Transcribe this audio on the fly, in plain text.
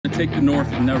take the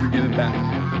North and never give it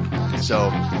back. So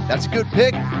that's a good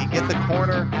pick. You get the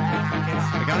corner.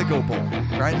 I got to go bold,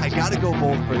 right? I got to go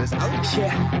bold for this.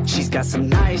 Yeah, she's got some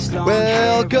nice long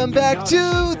Welcome back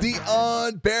to the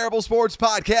Unbearable Sports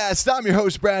Podcast. I'm your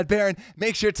host, Brad Barron.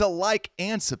 Make sure to like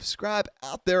and subscribe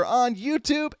out there on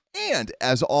YouTube. And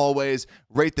as always,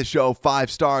 rate the show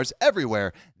 5 stars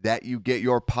everywhere that you get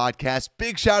your podcast.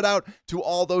 Big shout out to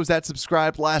all those that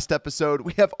subscribed last episode.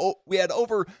 We had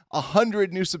over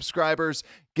 100 new subscribers,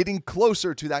 getting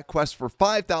closer to that quest for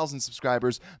 5,000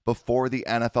 subscribers before the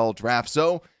NFL draft.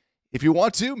 So if you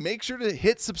want to, make sure to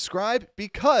hit subscribe,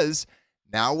 because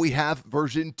now we have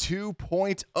version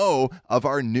 2.0 of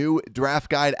our new draft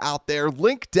guide out there.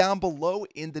 Link down below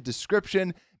in the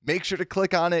description. Make sure to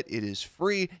click on it. It is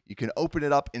free. You can open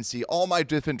it up and see all my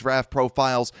different draft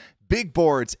profiles, big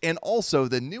boards, and also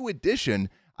the new edition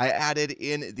I added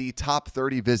in the top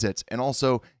 30 visits. And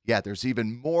also, yeah, there's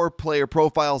even more player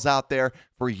profiles out there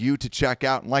for you to check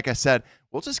out. And like I said,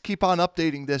 we'll just keep on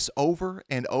updating this over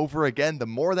and over again. The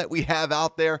more that we have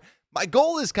out there, my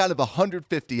goal is kind of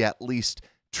 150 at least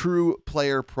true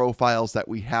player profiles that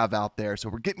we have out there. So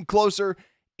we're getting closer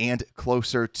and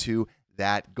closer to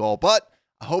that goal. But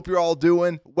I hope you're all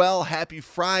doing well. Happy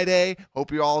Friday.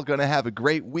 Hope you're all going to have a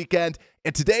great weekend.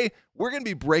 And today, we're going to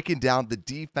be breaking down the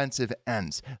defensive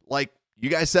ends. Like you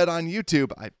guys said on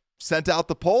YouTube, I sent out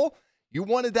the poll. You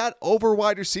wanted that over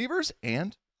wide receivers,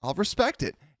 and I'll respect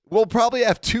it. We'll probably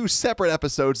have 2 separate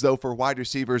episodes, though, for wide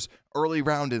receivers, early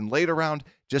round and later round,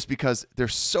 just because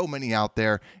there's so many out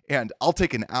there. And I'll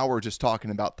take an hour just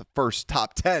talking about the first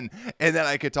top 10, and then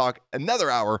I could talk another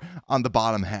hour on the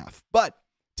bottom half. But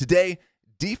today,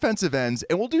 defensive ends,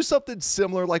 and we'll do something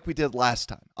similar like we did last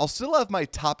time. I'll still have my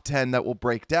top 10 that we'll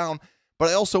break down, but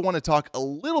I also want to talk a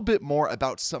little bit more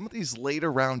about some of these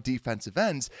later round defensive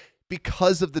ends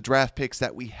because of the draft picks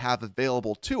that we have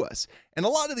available to us. And a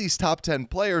lot of these top 10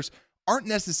 players aren't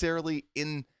necessarily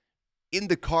in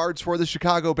the cards for the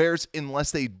Chicago Bears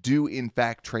unless they do in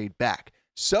fact trade back.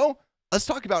 So let's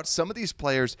talk about some of these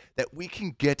players that we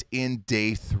can get in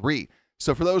day 3.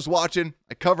 So for those watching,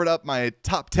 I covered up my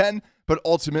top 10, but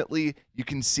ultimately you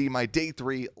can see my day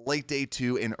 3, late day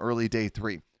 2, and early day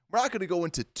 3. We're not going to go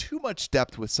into too much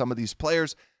depth with some of these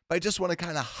players, but I just want to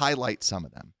kind of highlight some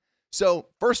of them. So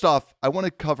first off, I want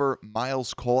to cover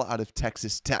Myles Cole out of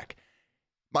Texas Tech.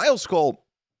 Myles Cole,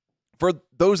 for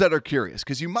those that are curious,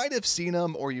 because you might have seen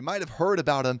him or you might have heard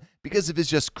about him because of his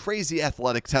just crazy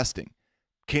athletic testing.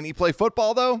 Can he play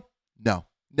football though? No.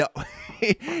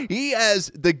 He has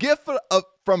the gift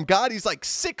from God. He's like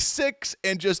 6'6"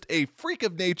 and just a freak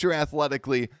of nature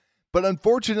athletically. But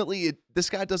unfortunately, this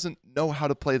guy doesn't know how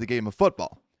to play the game of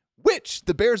football, which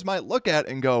the Bears might look at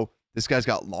and go, this guy's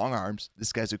got long arms.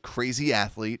 This guy's a crazy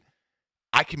athlete.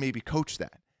 I can maybe coach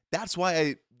that. That's why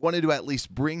I wanted to at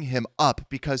least bring him up,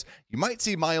 because you might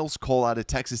see Myles Cole out of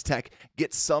Texas Tech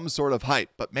get some sort of hype.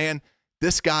 But man,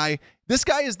 this guy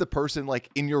is the person like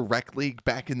in your rec league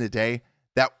back in the day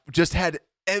that just had,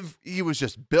 he was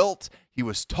just built, he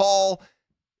was tall,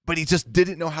 but he just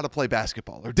didn't know how to play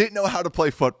basketball or didn't know how to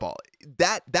play football.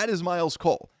 That is Myles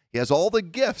Cole. He has all the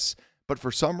gifts, but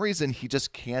for some reason, he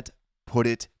just can't put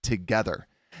it together.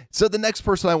 So the next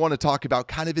person I want to talk about,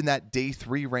 kind of in that day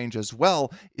 3 range as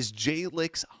well, is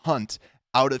Jalix Hunt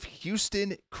out of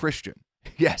Houston Christian.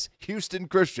 Yes, Houston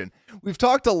Christian. We've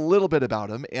talked a little bit about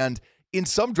him, and in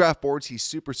some draft boards, he's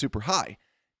super, super high.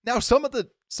 Now, some of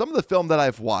the film that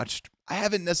I've watched, I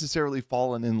haven't necessarily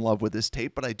fallen in love with this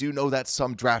tape, but I do know that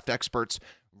some draft experts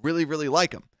really, really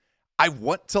like him. I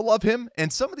want to love him,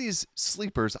 and some of these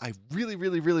sleepers I really,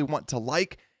 really, really want to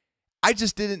like. I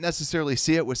just didn't necessarily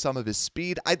see it with some of his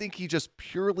speed. I think he just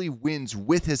purely wins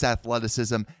with his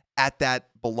athleticism at that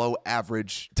below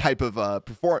average type of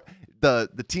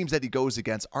the teams that he goes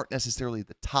against aren't necessarily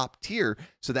the top tier,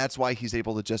 so that's why he's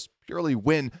able to just purely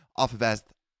win off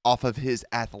of his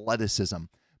athleticism.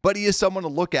 But he is someone to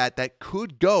look at that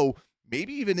could go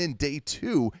maybe even in day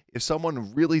 2 if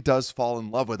someone really does fall in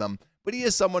love with him. But he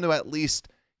is someone to at least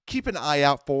keep an eye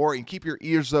out for and keep your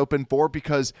ears open for,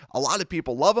 because a lot of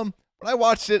people love him. When I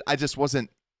watched it, I just wasn't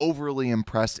overly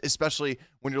impressed, especially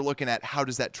when you're looking at how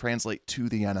does that translate to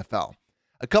the NFL.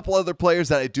 A couple other players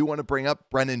that I do want to bring up,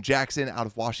 Brennan Jackson out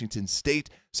of Washington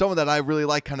State, someone that I really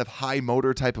like, kind of high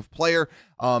motor type of player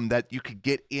that you could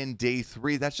get in day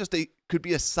 3. That's just could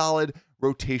be a solid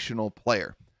rotational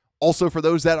player. Also, for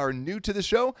those that are new to the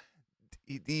show,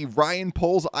 the Ryan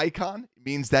Poles icon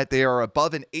means that they are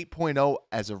above an 8.0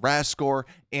 as a RAS score,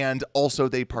 and also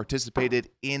they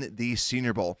participated in the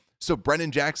Senior Bowl. So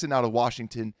Brennan Jackson out of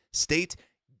Washington State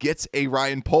gets a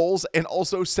Ryan Poles, and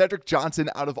also Cedric Johnson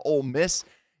out of Ole Miss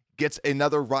gets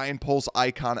another Ryan Poles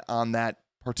icon on that,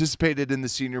 participated in the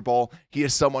Senior Bowl. He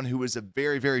is someone who is a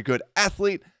very, very good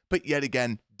athlete, but yet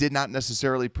again, did not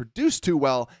necessarily produce too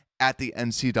well at the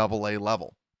NCAA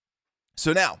level.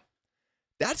 So now,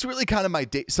 that's really kind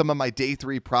of some of my day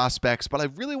 3 prospects, but I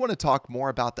really want to talk more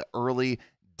about the early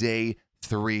day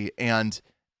 3 and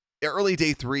early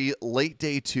day 3, late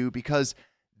day 2, because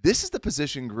this is the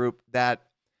position group that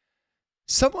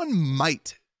someone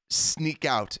might sneak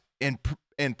out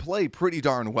and play pretty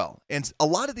darn well. And a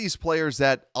lot of these players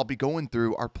that I'll be going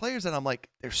through are players that I'm like,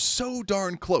 they're so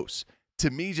darn close to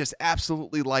me just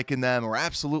absolutely liking them or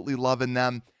absolutely loving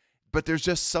them. But there's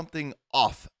just something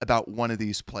off about one of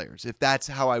these players. If that's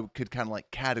how I could kind of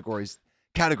like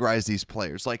categorize these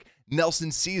players. Like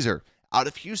Nelson Caesar out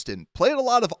of Houston, played a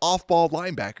lot of off-ball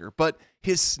linebacker, but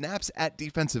his snaps at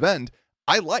defensive end,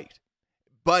 I liked.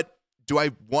 But do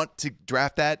I want to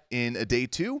draft that in a day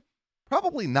 2?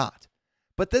 Probably not.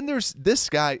 But then there's this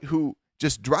guy who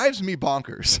just drives me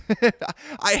bonkers.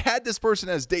 I had this person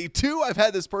as day 2. I've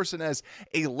had this person as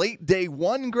a late day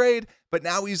 1 grade, but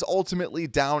now he's ultimately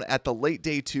down at the late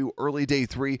day 2, early day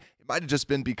 3. It might have just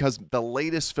been because the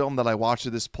latest film that I watched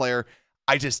of this player,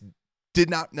 I just did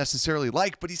not necessarily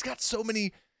like, but he's got so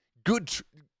many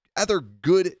other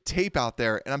good tape out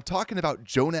there. And I'm talking about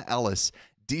Jonah Elliss,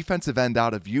 defensive end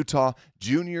out of Utah,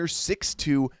 junior,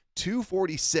 6'2",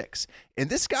 246. And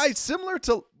this guy, similar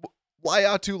to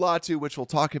Laitu Latu, which we'll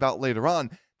talk about later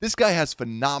on, this guy has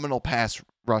phenomenal pass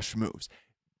rush moves.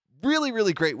 Really,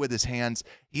 really great with his hands.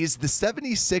 He's the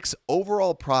 76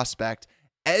 overall prospect,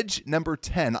 edge number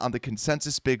 10 on the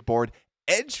consensus big board,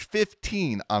 edge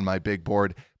 15 on my big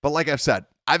board. But like I've said,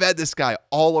 I've had this guy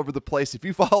all over the place. If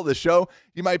you follow the show,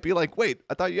 you might be like, wait,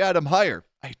 I thought you had him higher.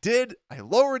 I did. I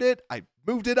lowered it. I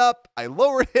moved it up. I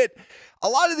lowered it. A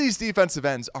lot of these defensive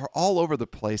ends are all over the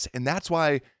place, and that's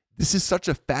why this is such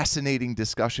a fascinating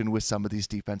discussion with some of these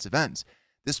defensive ends.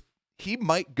 He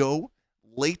might go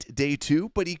late day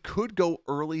 2, but he could go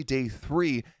early day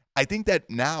 3. I think that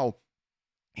now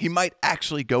he might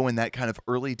actually go in that kind of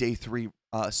early day 3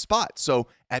 spot. So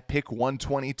at pick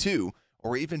 122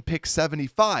 or even pick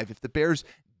 75, if the Bears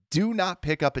do not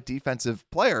pick up a defensive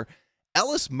player,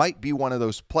 Elliss might be one of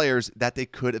those players that they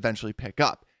could eventually pick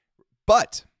up.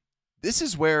 But this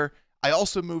is where I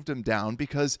also moved him down,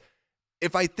 because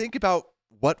if I think about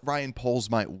what Ryan Poles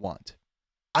might want,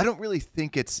 I don't really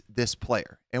think it's this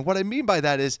player. And what I mean by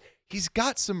that is he's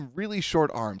got some really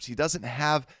short arms. He doesn't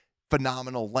have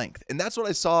phenomenal length. And that's what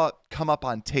I saw come up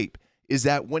on tape, is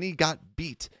that when he got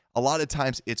beat, a lot of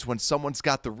times it's when someone's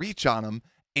got the reach on him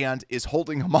and is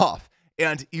holding him off.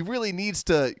 And he really needs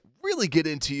to really get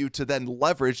into you to then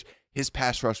leverage his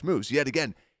pass rush moves. Yet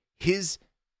again, his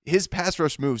pass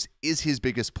rush moves is his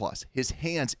biggest plus. His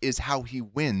hands is how he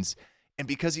wins. And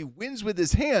because he wins with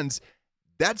his hands,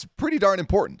 that's pretty darn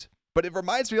important. But it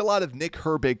reminds me a lot of Nick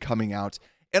Herbig coming out.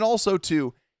 And also,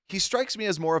 too, he strikes me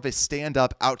as more of a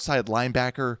stand-up outside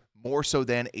linebacker, more so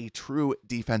than a true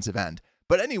defensive end.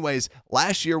 But anyways,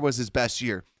 last year was his best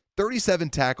year. 37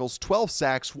 tackles, 12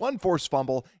 sacks, 1 forced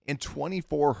fumble, and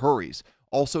 24 hurries.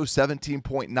 Also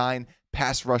 17.9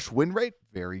 pass rush win rate,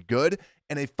 very good,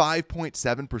 and a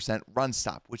 5.7% run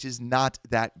stop, which is not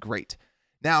that great.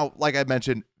 Now, like I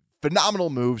mentioned, phenomenal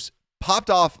moves, popped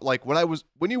off. Like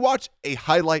when you watch a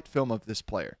highlight film of this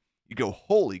player, you go,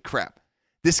 holy crap,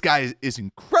 this guy is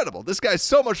incredible. This guy's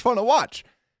so much fun to watch.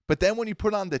 But then when you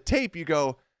put on the tape, you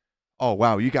go, oh,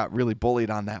 wow, you got really bullied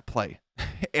on that play.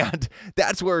 And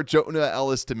that's where Jonah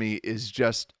Elliss to me is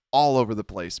just all over the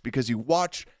place, because you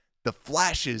watch the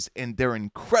flashes and they're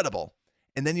incredible.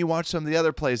 And then you watch some of the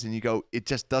other plays and you go, it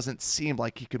just doesn't seem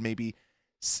like he could maybe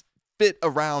fit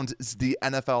around the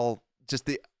NFL, just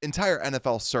the entire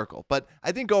NFL circle. But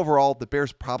I think overall, the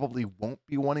Bears probably won't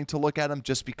be wanting to look at him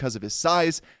just because of his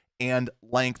size and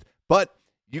length. But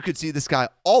you could see this guy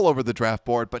all over the draft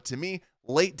board. But to me,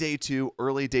 late day 2,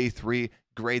 early day 3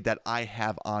 grade that I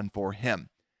have on for him.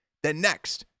 Then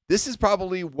next, this is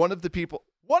probably one of the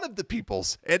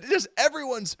people's, and just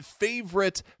everyone's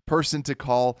favorite person to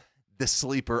call the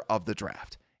sleeper of the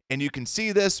draft. And you can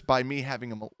see this by me having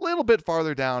him a little bit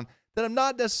farther down, that I'm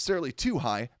not necessarily too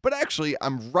high, but actually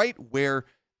I'm right where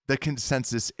the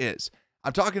consensus is.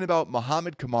 I'm talking about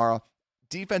Mohamed Kamara,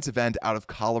 defensive end out of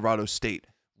Colorado State.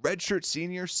 Redshirt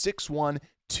senior, 6'1",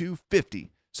 250.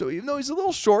 So even though he's a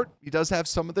little short, he does have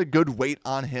some of the good weight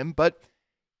on him, but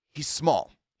he's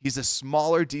small. He's a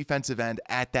smaller defensive end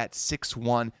at that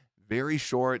 6'1", very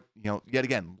short, yet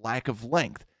again, lack of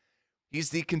length.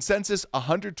 He's the consensus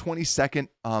 122nd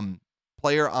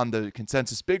player on the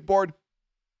consensus big board,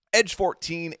 edge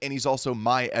 14, and he's also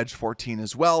my edge 14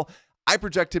 as well. I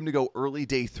project him to go early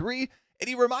day 3, and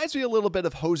he reminds me a little bit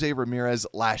of Jose Ramirez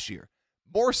last year.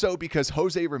 More so because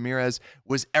Jose Ramirez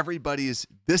was everybody's,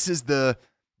 this is the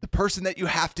person that you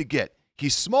have to get.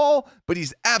 He's small, but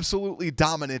he's absolutely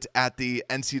dominant at the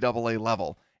NCAA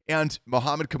level. And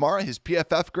Mohamed Kamara, his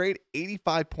PFF grade,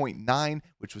 85.9,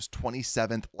 which was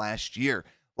 27th last year.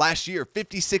 Last year,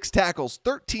 56 tackles,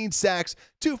 13 sacks,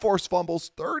 2 forced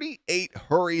fumbles, 38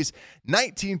 hurries,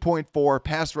 19.4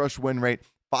 pass rush win rate,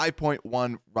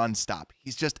 5.1 run stop.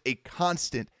 He's just a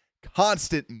constant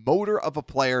motor of a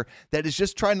player that is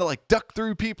just trying to like duck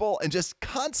through people and just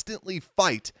constantly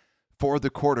fight for the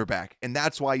quarterback. And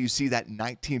that's why you see that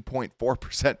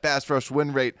 19.4% pass rush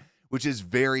win rate, which is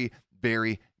very,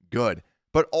 very good.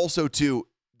 But also, too,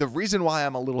 the reason why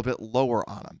I'm a little bit lower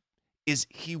on him is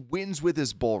he wins with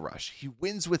his bull rush. He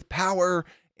wins with power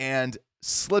and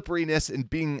slipperiness and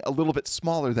being a little bit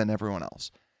smaller than everyone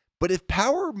else. But if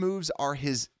power moves are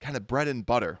his kind of bread and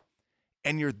butter,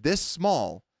 and you're this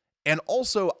small, and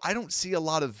also I don't see a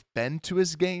lot of bend to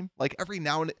his game. Like every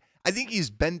now and then, I think he's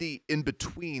bendy in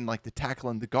between like the tackle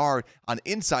and the guard on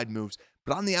inside moves,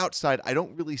 but on the outside, I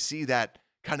don't really see that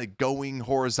kind of going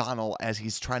horizontal as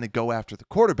he's trying to go after the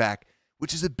quarterback,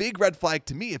 which is a big red flag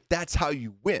to me if that's how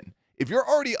you win. If you're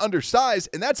already undersized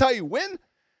and that's how you win,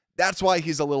 that's why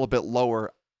he's a little bit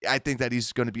lower. I think that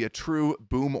he's going to be a true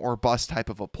boom or bust type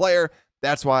of a player.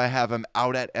 That's why I have him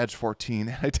out at edge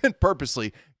 14. I didn't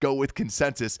purposely go with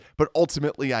consensus, but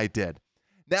ultimately I did.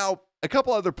 Now, a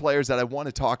couple other players that I want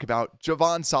to talk about.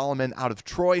 Javon Solomon out of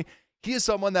Troy. He is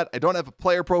someone that I don't have a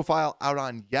player profile out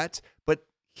on yet, but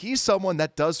he's someone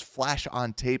that does flash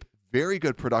on tape. Very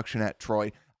good production at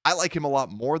Troy. I like him a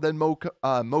lot more than Mo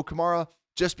Kamara,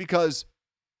 just because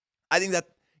I think that,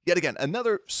 yet again,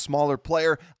 another smaller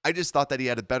player. I just thought that he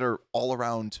had a better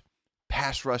all-around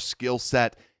pass rush skill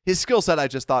set. His skill set, I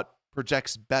just thought,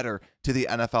 projects better to the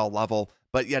NFL level.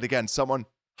 But yet again, someone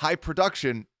high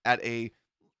production at a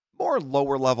more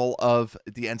lower level of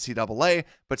the NCAA,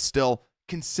 but still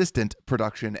consistent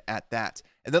production at that.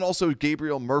 And then also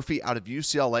Gabriel Murphy out of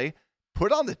UCLA.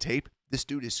 Put on the tape, this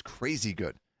dude is crazy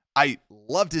good. I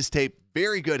loved his tape.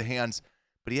 Very good hands,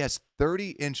 but he has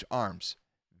 30-inch arms.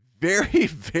 Very,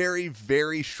 very,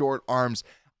 very short arms,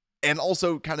 and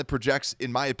also kind of projects,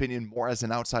 in my opinion, more as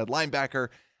an outside linebacker.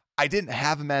 I didn't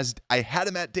have him as, I had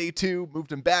him at day 2,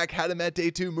 moved him back, had him at day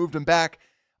 2, moved him back.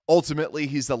 Ultimately,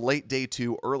 he's the late day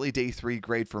 2, early day 3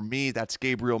 grade for me. That's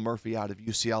Gabriel Murphy out of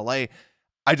UCLA.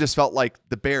 I just felt like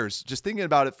the Bears, just thinking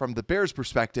about it from the Bears'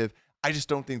 perspective, I just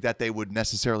don't think that they would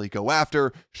necessarily go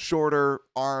after shorter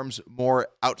arms, more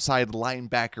outside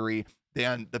linebackery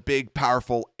than the big,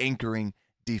 powerful, anchoring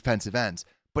defensive ends.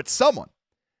 But someone.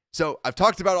 So I've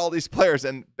talked about all these players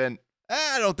and been,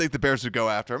 I don't think the Bears would go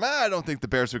after him. I don't think the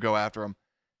Bears would go after him.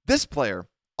 This player,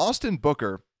 Austin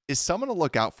Booker, is someone to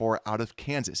look out for out of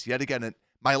Kansas. Yet again,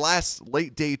 my last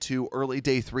late day 2, early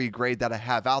day 3 grade that I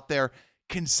have out there,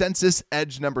 consensus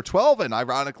edge number 12, and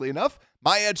ironically enough,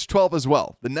 my edge 12 as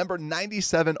well. The number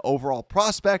 97 overall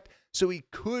prospect, so he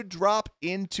could drop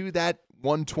into that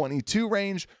 122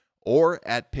 range or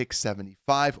at pick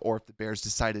 75, or if the Bears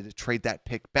decided to trade that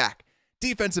pick back.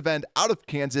 Defensive end out of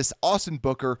Kansas, Austin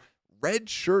Booker,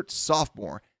 redshirt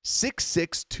sophomore,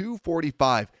 6'6",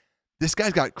 245. This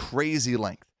guy's got crazy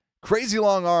length. Crazy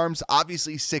long arms,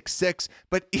 obviously 6'6",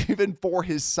 but even for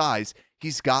his size,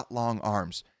 he's got long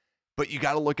arms. But you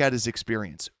got to look at his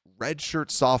experience.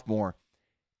 Redshirt sophomore,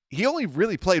 he only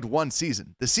really played one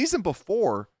season. The season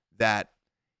before that,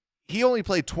 he only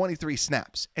played 23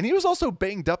 snaps. And he was also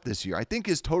banged up this year. I think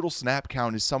his total snap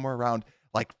count is somewhere around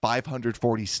like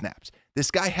 540 snaps. This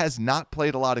guy has not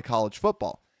played a lot of college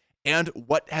football. And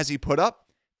what has he put up?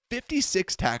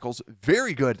 56 tackles,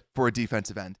 very good for a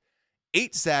defensive end.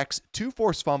 8 sacks, 2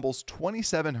 forced fumbles,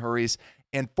 27 hurries,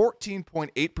 and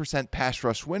 14.8% pass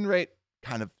rush win rate.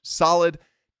 Kind of solid.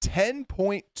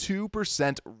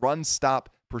 10.2% run stop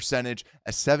percentage,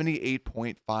 a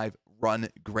 78.5 run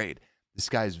grade. This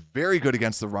guy is very good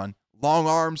against the run, long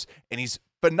arms, and he's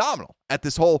phenomenal at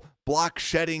this whole block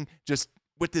shedding just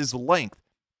with his length.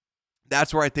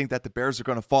 That's where I think that the Bears are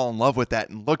going to fall in love with that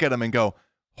and look at him and go,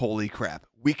 holy crap,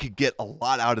 we could get a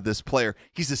lot out of this player.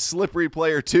 He's a slippery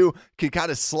player too, can kind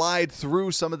of slide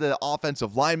through some of the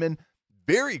offensive linemen.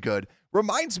 Very good.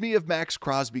 Reminds me of Max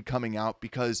Crosby coming out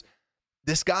because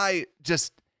this guy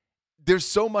just, there's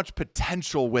so much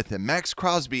potential with him. Max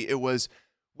Crosby, it was,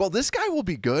 well, this guy will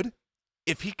be good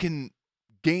if he can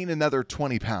gain another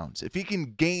 20 pounds, if he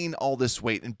can gain all this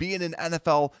weight and be in an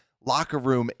NFL locker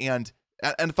room and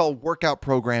an NFL workout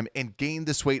program and gain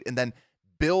this weight and then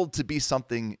build to be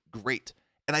something great.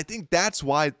 And I think that's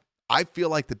why I feel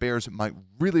like the Bears might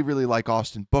really, really like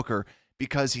Austin Booker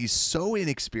because he's so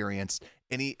inexperienced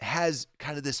and he has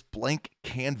kind of this blank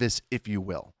canvas, if you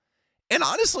will. And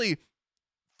honestly,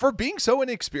 for being so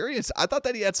inexperienced, I thought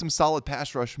that he had some solid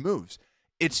pass rush moves.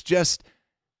 It's just,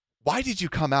 why did you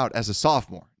come out as a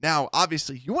sophomore? Now,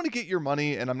 obviously, you want to get your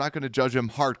money, and I'm not going to judge him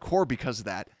hardcore because of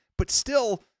that, but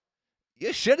still,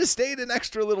 you should have stayed an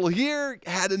extra little year,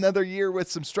 had another year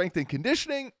with some strength and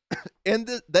conditioning,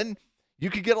 and then you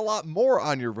could get a lot more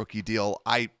on your rookie deal.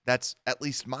 That's at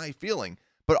least my feeling.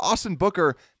 But Austin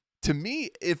Booker, to me,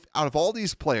 if out of all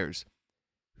these players,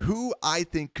 who I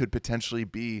think could potentially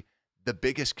be the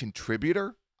biggest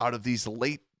contributor out of these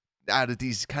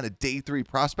kind of day 3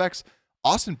 prospects,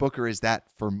 Austin Booker is that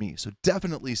for me. So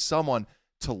definitely someone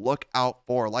to look out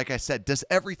for. Like I said, does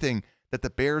everything that the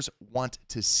Bears want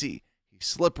to see. He's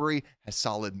slippery, has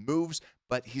solid moves,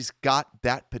 but he's got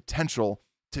that potential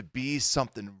to be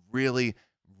something really,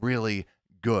 really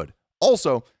good.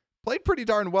 Also, played pretty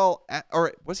darn well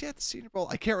or was he at the Senior Bowl?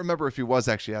 I can't remember if he was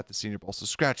actually at the Senior Bowl, so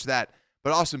scratch that.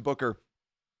 But Austin Booker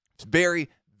is very,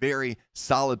 very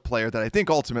solid player that I think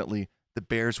ultimately the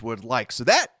Bears would like. So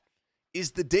that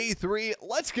is the day 3.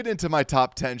 Let's get into my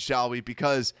top 10, shall we?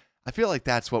 Because I feel like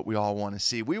that's what we all want to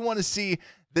see. We want to see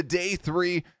the day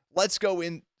 3. Let's go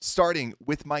in starting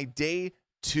with my day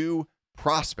 2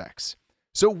 prospects.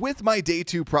 So with my day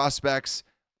 2 prospects,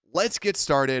 let's get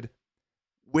started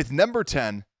with number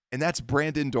 10, and that's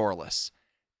Brandon Dorlus.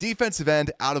 Defensive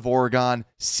end out of Oregon,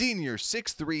 senior,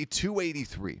 6'3",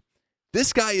 283.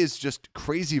 This guy is just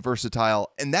crazy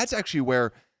versatile, and that's actually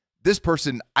where this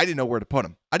person, I didn't know where to put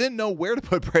him. I didn't know where to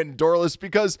put Brandon Dorlus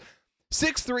because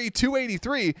 6'3",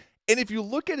 283, and if you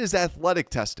look at his athletic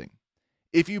testing,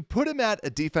 if you put him at a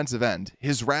defensive end,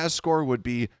 his RAS score would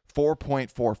be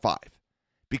 4.45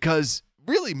 because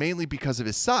really mainly because of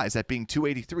his size, that being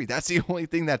 283. That's the only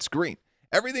thing that's green.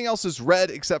 Everything else is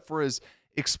red except for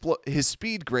his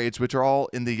speed grades, which are all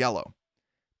in the yellow.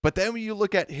 But then when you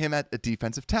look at him at a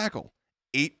defensive tackle,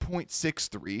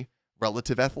 8.63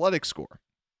 relative athletic score.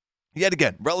 Yet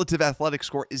again, relative athletic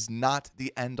score is not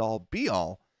the end-all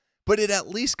be-all, but it at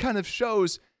least kind of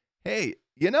shows, hey,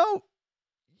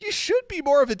 you should be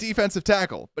more of a defensive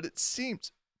tackle, but it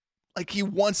seems like he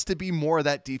wants to be more of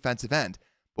that defensive end.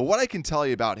 But what I can tell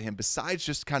you about him, besides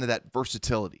just kind of that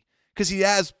versatility, because he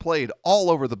has played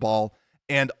all over the ball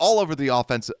and all over the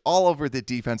offense, all over the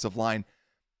defensive line,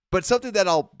 but something that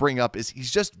I'll bring up is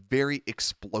he's just very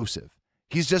explosive.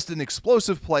 He's just an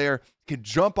explosive player, can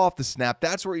jump off the snap.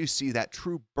 That's where you see that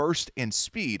true burst and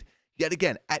speed. Yet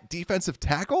again, at defensive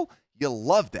tackle, you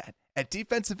love that. At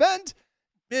defensive end,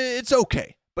 it's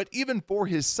okay. But even for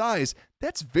his size,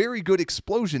 that's very good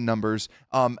explosion numbers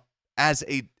as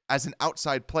an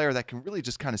outside player that can really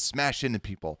just kind of smash into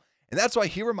people. And that's why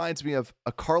he reminds me of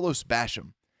a Carlos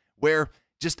Basham, where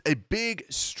just a big,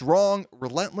 strong,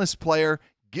 relentless player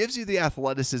gives you the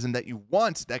athleticism that you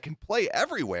want that can play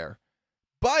everywhere.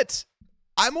 But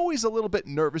I'm always a little bit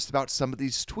nervous about some of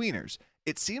these tweeners.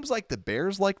 It seems like the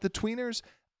Bears like the tweeners.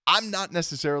 I'm not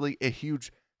necessarily a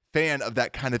huge fan of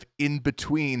that kind of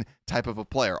in-between type of a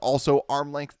player. Also,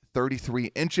 arm length,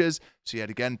 33 inches. So yet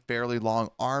again, fairly long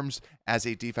arms as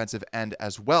a defensive end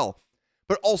as well.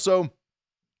 But also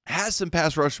has some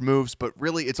pass rush moves, but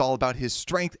really it's all about his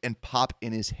strength and pop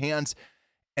in his hands.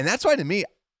 And that's why to me,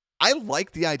 I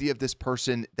like the idea of this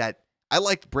person that I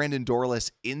liked Brandon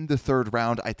Dorlus in the 3rd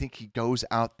round. I think he goes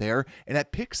out there. And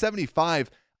at pick 75,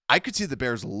 I could see the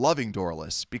Bears loving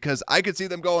Dorlus because I could see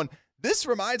them going, this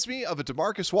reminds me of a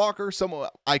DeMarcus Walker, someone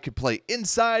I could play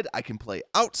inside, I can play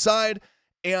outside,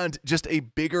 and just a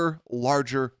bigger,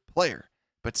 larger player.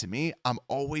 But to me, I'm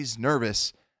always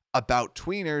nervous about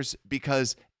tweeners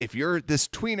because if you're this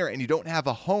tweener and you don't have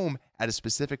a home at a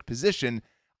specific position,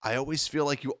 I always feel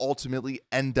like you ultimately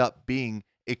end up being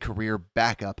a career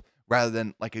backup rather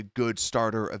than like a good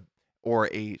starter or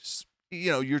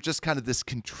you're just kind of this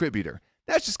contributor.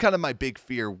 That's just kind of my big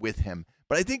fear with him.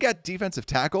 But I think at defensive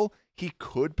tackle, he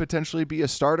could potentially be a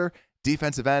starter.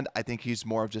 Defensive end, I think he's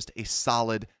more of just a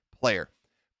solid player.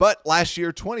 But last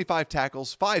year, 25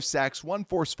 tackles, 5 sacks, 1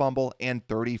 forced fumble, and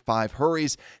 35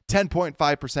 hurries.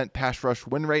 10.5% pass rush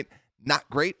win rate. Not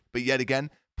great, but yet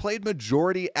again, played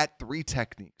majority at 3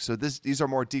 techniques. So these are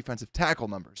more defensive tackle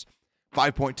numbers.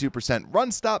 5.2%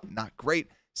 run stop, not great.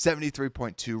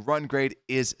 73.2 run grade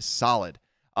is solid.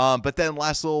 But then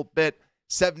last little bit,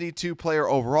 72 player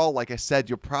overall. Like I said,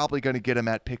 you're probably going to get him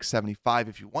at pick 75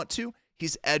 if you want to.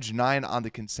 He's edge 9 on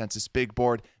the consensus big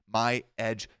board. My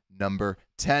edge number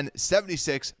 10,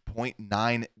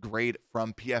 76.9 grade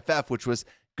from PFF, which was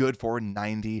good for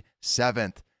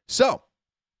 97th. So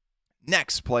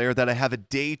Next player that I have a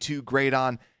day 2 grade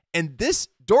on, and this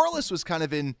Dorlus was kind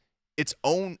of in his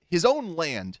own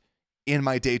land in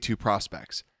my day 2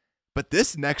 prospects. But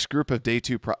this next group of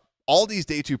all these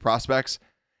day 2 prospects,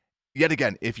 yet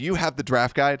again, if you have the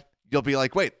draft guide, you'll be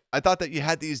like, wait, I thought that you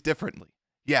had these differently.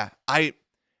 Yeah,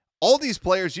 all these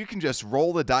players, you can just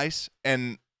roll the dice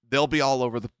and they'll be all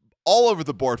over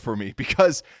the board for me,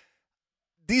 because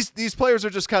these players are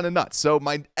just kind of nuts. So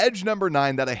my edge number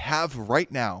 9 that I have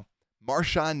right now,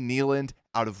 Marshawn Kneeland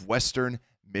out of Western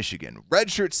Michigan.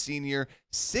 Redshirt senior,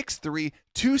 6'3",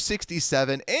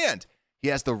 267, and he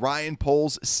has the Ryan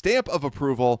Poles stamp of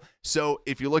approval. So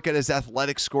if you look at his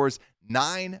athletic scores,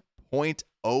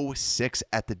 9.06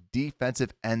 at the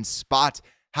defensive end spot.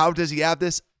 How does he have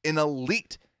this? An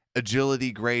elite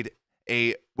agility grade,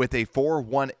 with a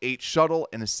 4.18 shuttle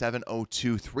and a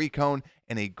 7.02 3-cone,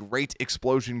 and a great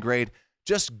explosion grade.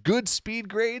 Just good speed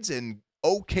grades and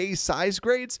okay size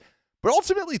grades. But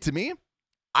ultimately, to me,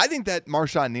 I think that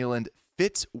Marshawn Kneeland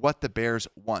fits what the Bears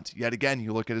want. Yet again,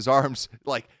 you look at his arms,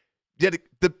 Matt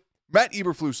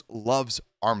Eberflus loves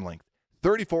arm length.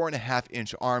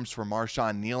 34.5-inch arms for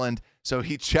Marshawn Kneeland, so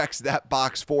he checks that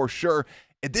box for sure.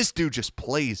 And this dude just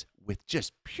plays with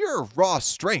just pure raw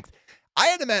strength. I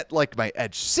had him at my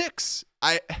edge 6.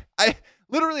 I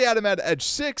literally had him at edge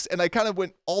 6, and I kind of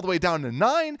went all the way down to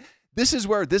 9. This is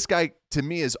where this guy, to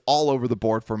me, is all over the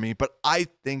board for me, but I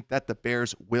think that the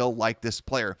Bears will like this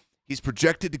player. He's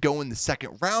projected to go in the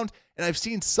second round, and I've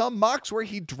seen some mocks where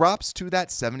he drops to that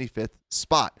 75th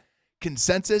spot.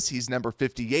 Consensus, he's number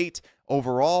 58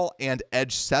 overall and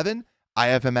edge 7. I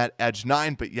have him at edge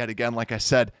 9, but yet again, like I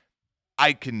said,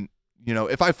 I can,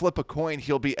 if I flip a coin,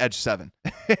 he'll be edge 7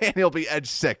 and he'll be edge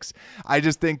 6. I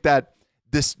just think that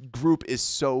this group is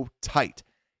so tight.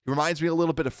 He reminds me a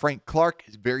little bit of Frank Clark,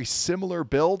 very similar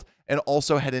build, and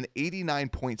also had an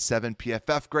 89.7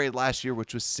 PFF grade last year,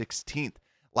 which was 16th.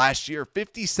 Last year,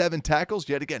 57 tackles,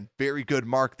 yet again, very good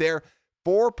mark there.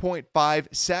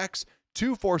 4.5 sacks,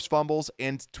 2 forced fumbles,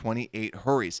 and 28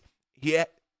 hurries.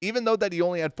 Even though that he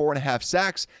only had 4.5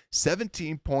 sacks,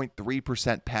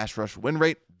 17.3% pass rush win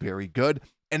rate, very good,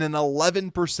 and an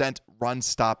 11% run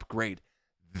stop grade.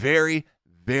 Very,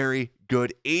 very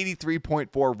good.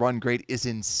 83.4 run grade is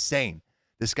insane.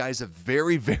 This guy's a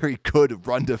very, very good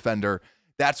run defender.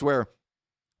 That's where,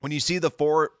 when you see the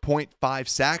 4.5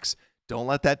 sacks, don't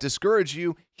let that discourage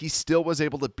you. He still was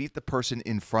able to beat the person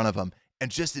in front of him. And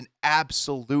just an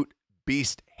absolute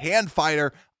beast. Hand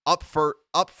fighter up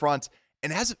front,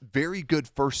 and has a very good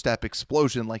first step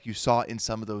explosion like you saw in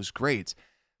some of those grades.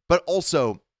 But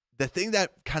also, the thing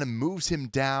that kind of moves him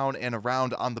down and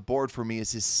around on the board for me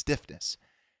is his stiffness.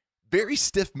 Very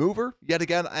stiff mover, yet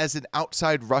again, as an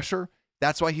outside rusher.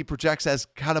 That's why he projects as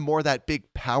kind of more that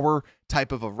big power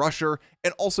type of a rusher.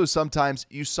 And also sometimes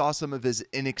you saw some of his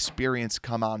inexperience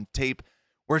come on tape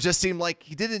where it just seemed like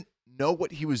he didn't know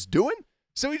what he was doing.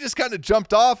 So he just kind of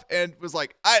jumped off and was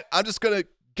like, I'm just going to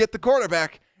get the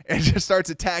quarterback, and just starts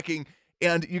attacking.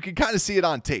 And you can kind of see it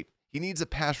on tape. He needs a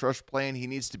pass rush plan. He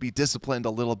needs to be disciplined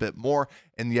a little bit more.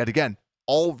 And yet again,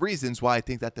 all reasons why I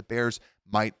think that the Bears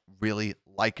might really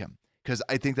like him, because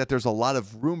I think that there's a lot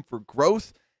of room for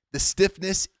growth. The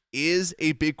stiffness is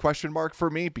a big question mark for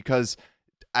me, because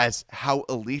as how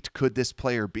elite could this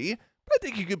player be? But I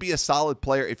think he could be a solid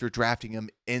player if you're drafting him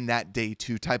in that day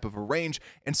 2 type of a range,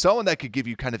 and someone that could give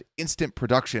you kind of instant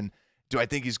production. Do I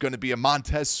think he's going to be a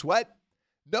Montez Sweat?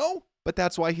 No, but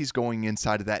that's why he's going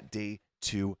inside of that day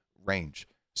 2 range.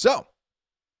 So,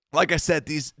 like I said,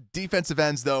 these defensive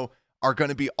ends, though, are going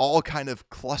to be all kind of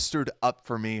clustered up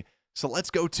for me. So let's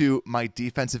go to my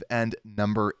defensive end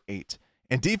number 8.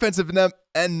 And defensive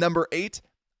end number 8,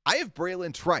 I have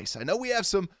Bralen Trice. I know we have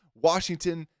some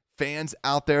Washington fans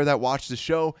out there that watch the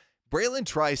show. Bralen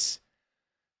Trice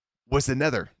was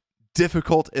another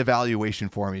difficult evaluation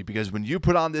for me, because when you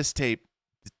put on this tape,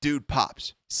 the dude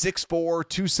pops. 6'4",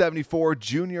 274,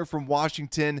 junior from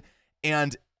Washington,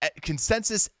 and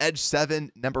consensus edge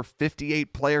 7, number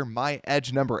 58 player, my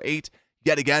edge number 8.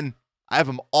 Yet again, I have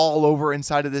him all over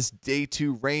inside of this day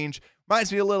 2 range.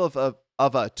 Reminds me a little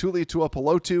of a Tuli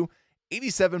Tuapolotu,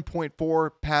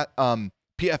 87.4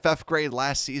 PFF grade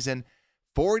last season,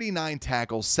 49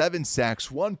 tackles, 7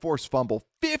 sacks, 1 forced fumble,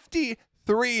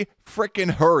 53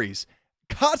 freaking hurries,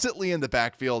 constantly in the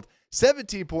backfield,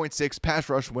 17.6 pass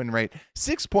rush win rate,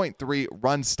 6.3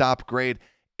 run stop grade,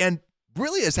 and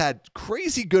really has had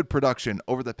crazy good production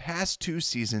over the past 2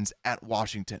 seasons at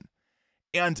Washington.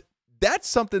 And that's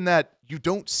something that you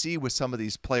don't see with some of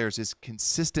these players, is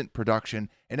consistent production,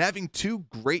 and having 2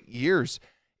 great years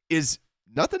is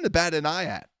nothing to bat an eye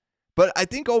at. But I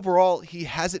think overall, he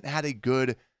hasn't had a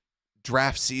good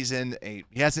draft season. He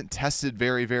hasn't tested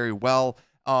very, very well.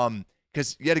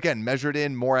 Because yet again, measured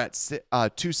in more at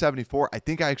 274. I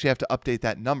think I actually have to update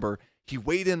that number. He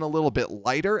weighed in a little bit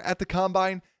lighter at the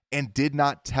combine and did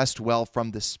not test well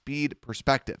from the speed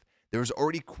perspective. There was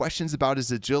already questions about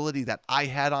his agility that I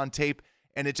had on tape,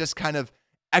 and it just kind of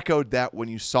echoed that when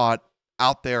you saw it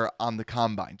out there on the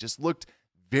combine. Just looked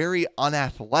very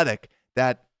unathletic,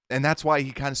 and that's why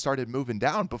he kind of started moving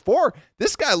down. Before,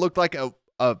 this guy looked like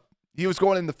he was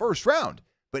going in the first round,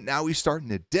 but now he's starting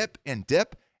to dip, and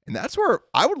that's where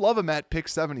I would love him at pick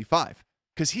 75,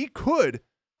 because he could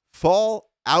fall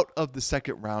out of the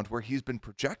second round where he's been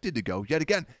projected to go. Yet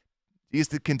again, he's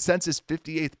the consensus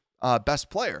 58th best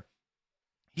player.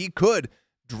 He could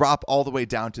drop all the way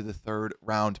down to the third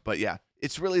round, but yeah,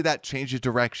 it's really that change of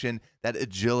direction, that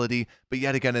agility, but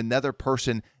yet again, another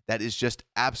person that is just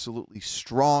absolutely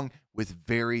strong with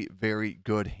very, very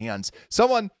good hands.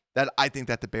 Someone that I think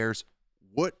that the Bears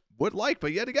would like,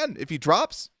 but yet again, if he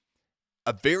drops,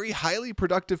 a very highly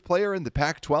productive player in the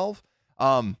Pac-12,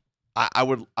 I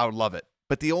would love it.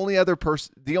 But the only other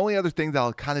thing that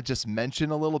I'll kind of just mention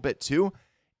a little bit too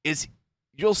is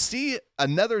you'll see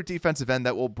another defensive end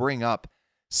that will bring up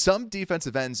some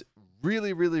defensive ends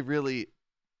really, really, really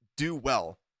do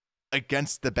well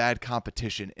against the bad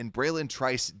competition. And Bralen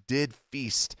Trice did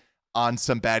feast on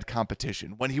some bad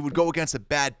competition. When he would go against a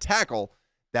bad tackle,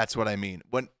 that's what I mean.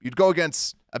 When you'd go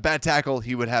against a bad tackle,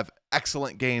 he would have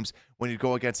excellent games. When you'd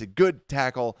go against a good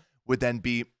tackle, would then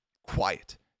be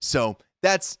quiet. So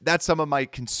that's some of my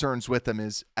concerns with him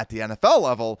is at the NFL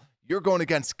level, you're going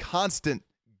against constant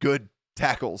good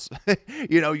tackles.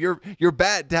 your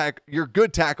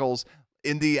good tackles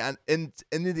in the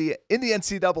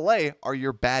NCAA are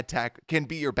your can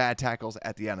be your bad tackles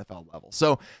at the NFL level.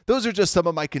 So those are just some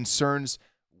of my concerns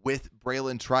with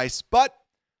Bralen Trice. But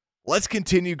let's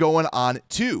continue going on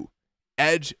to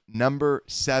edge number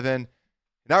 7.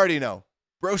 And I already know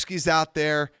Broski's out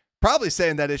there probably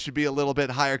saying that it should be a little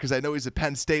bit higher because I know he's a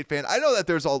Penn State fan. I know that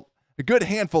there's a good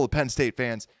handful of Penn State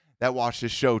fans that watch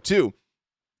this show too.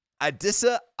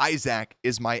 Adisa Isaac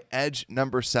is my edge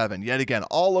number 7. Yet again,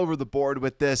 all over the board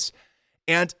with this.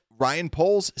 And Ryan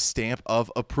Poles' stamp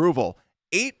of approval.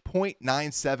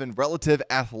 8.97 relative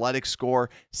athletic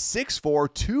score,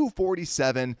 6'4",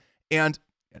 247. And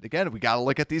again, we got to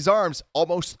look at these arms.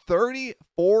 Almost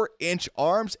 34-inch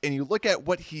arms. And you look at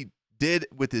what he did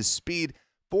with his speed.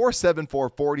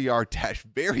 4.74 40-yard dash.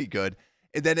 Very good.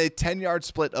 And then a 10-yard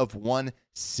split of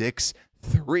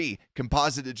 1.63.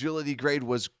 Composite agility grade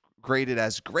was graded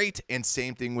as great, and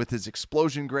same thing with his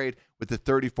explosion grade with a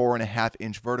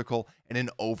 34.5-inch vertical and an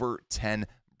over 10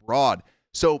 broad.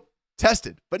 So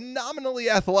tested, phenomenally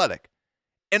athletic.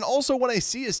 And also when I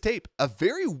see his tape, a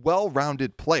very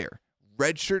well-rounded player.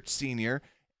 Redshirt senior,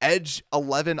 edge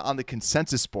 11 on the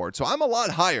consensus board. So I'm a lot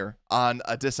higher on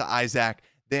Adisa Isaac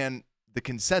than the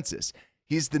consensus.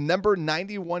 He's the number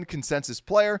 91 consensus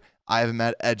player. I have him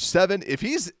at edge 7. If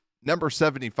he's number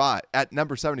 75,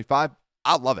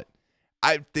 I love it.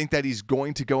 I think that he's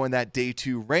going to go in that day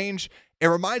 2 range. It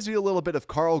reminds me a little bit of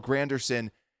Carl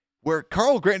Granderson, where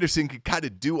Carl Granderson could kind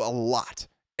of do a lot.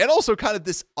 And also kind of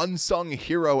this unsung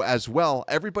hero as well.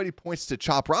 Everybody points to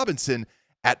Chop Robinson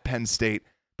at Penn State,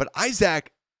 but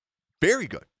Isaac, very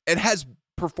good and has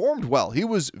performed well. He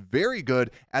was very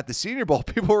good at the Senior Bowl.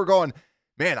 People were going,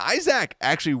 man, Isaac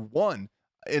actually won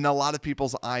in a lot of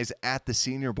people's eyes at the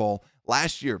Senior Bowl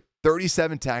last year.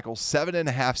 37 tackles,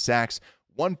 7.5 sacks,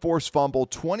 1 forced fumble,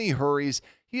 20 hurries.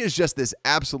 He is just this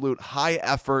absolute high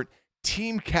effort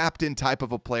team captain type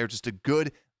of a player, just a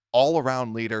good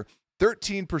all-around leader.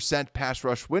 13% pass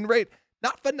rush win rate,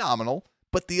 not phenomenal,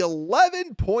 but the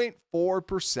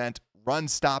 11.4% run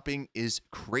stopping is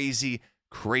crazy,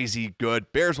 crazy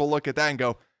good. Bears will look at that and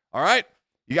go, all right,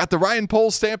 you got the Ryan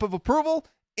Poles stamp of approval,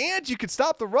 and you can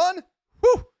stop the run?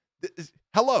 Whew.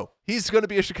 Hello, he's going to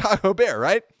be a Chicago Bear,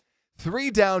 right?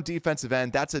 3 down defensive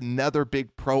end, that's another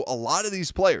big pro. A lot of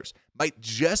these players might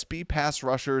just be pass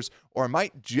rushers or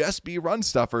might just be run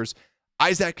stuffers.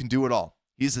 Isaac can do it all.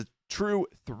 He's a true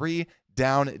 3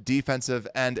 down defensive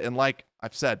end, and like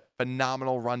I've said,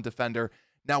 phenomenal run defender.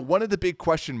 Now, one of the big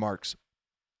question marks,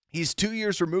 he's 2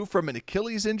 years removed from an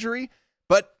Achilles injury,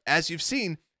 but as you've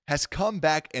seen, has come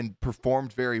back and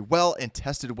performed very well and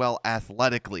tested well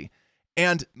athletically.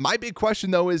 And my big question,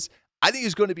 though, is I think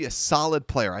he's going to be a solid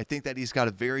player. I think that he's got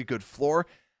a very good floor.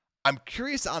 I'm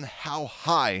curious on how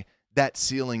high that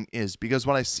ceiling is, because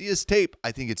when I see his tape,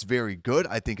 I think it's very good.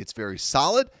 I think it's very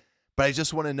solid, but I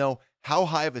just want to know how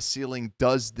high of a ceiling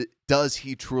does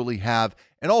he truly have,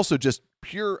 and also just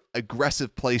pure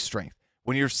aggressive play strength.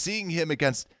 When you're seeing him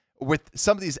against with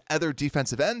some of these other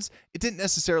defensive ends, it didn't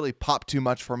necessarily pop too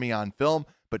much for me on film,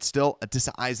 but still,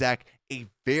 Adisa Isaac, a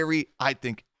very, I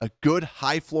think, a good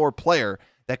high floor player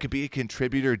that could be a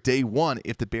contributor day one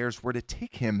if the Bears were to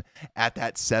take him at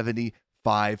that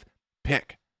 75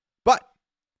 pick. But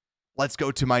let's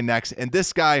go to my next. And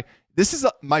this guy, this is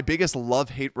my biggest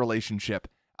love-hate relationship,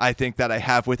 I think, that I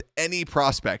have with any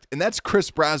prospect. And that's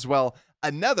Chris Braswell,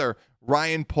 another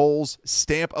Ryan Poles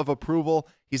stamp of approval.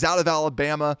 He's out of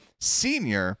Alabama,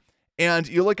 senior. And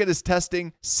you look at his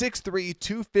testing, 6'3",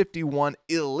 251,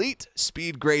 elite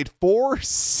speed grade,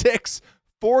 4.6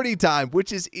 40 time,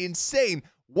 which is insane.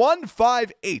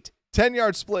 1.58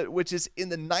 10-yard split, which is in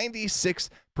the 96th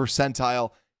percentile.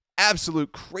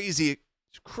 Absolute crazy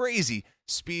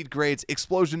speed grades.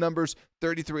 Explosion numbers,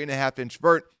 33.5-inch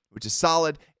vert, which is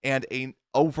solid, and an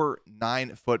over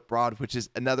 9-foot broad, which is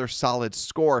another solid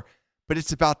score. But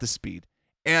it's about the speed.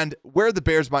 And where the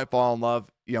Bears might fall in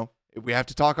love, we have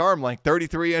to talk arm length,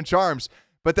 33-inch arms.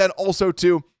 But then also,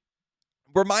 too,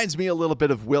 reminds me a little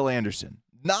bit of Will Anderson.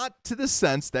 Not to the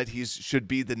sense that he should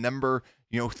be the number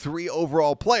 3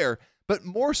 overall player, but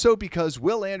more so because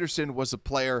Will Anderson was a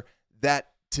player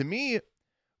that, to me,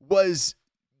 was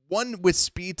one with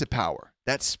speed to power.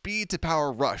 That speed to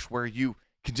power rush where you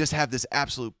can just have this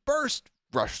absolute burst,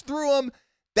 rush through him.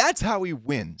 That's how he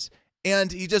wins.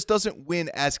 And he just doesn't win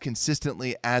as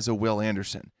consistently as a Will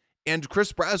Anderson. And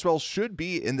Chris Braswell should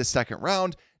be in the second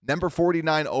round. Number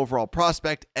 49 overall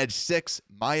prospect, edge 6,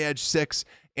 my edge 6,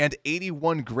 and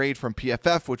 81 grade from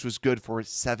PFF, which was good for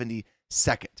 72nd.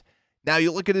 Now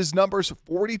you look at his numbers,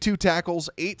 42 tackles,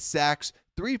 8 sacks,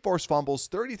 3 forced fumbles,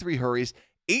 33 hurries,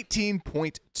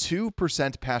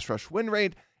 18.2% pass rush win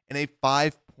rate, and a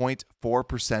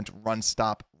 5.4% run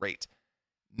stop rate.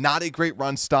 Not a great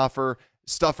run stuffer.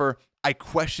 I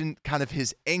question kind of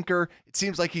his anchor. It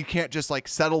seems like he can't just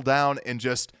settle down and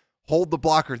just hold the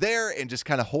blocker there and just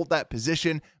kind of hold that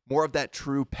position. More of that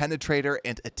true penetrator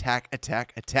and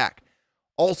attack.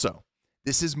 Also,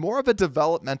 this is more of a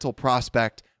developmental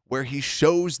prospect where he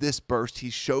shows this burst, he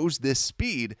shows this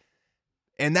speed,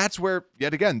 and that's where,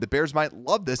 yet again, the Bears might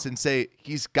love this and say,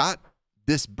 he's got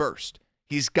this burst,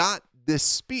 he's got this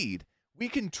speed. We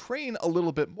can train a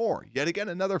little bit more. Yet again,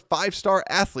 another 5-star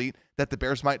athlete that the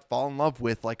Bears might fall in love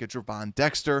with, like a Javon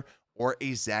Dexter or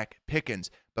a Zach Pickens.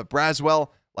 But Braswell,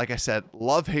 like I said,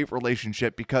 love-hate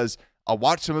relationship, because I'll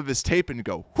watch some of his tape and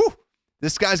go, whew,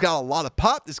 this guy's got a lot of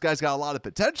pop. This guy's got a lot of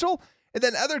potential. And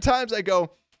then other times I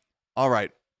go, all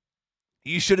right,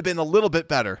 you should have been a little bit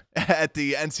better at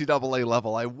the NCAA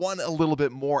level. I want a little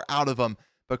bit more out of him.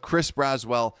 But Chris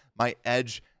Braswell, my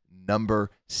edge number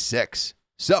 6.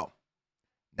 So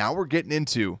now we're getting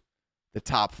into the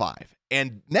top 5.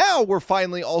 And now we're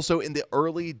finally also in the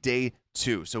early day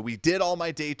 2. So we did all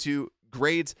my day 2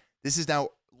 grades. This is now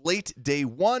late day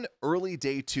 1, early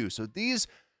day 2. So these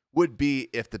would be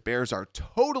if the Bears are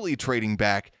totally trading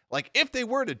back, like if they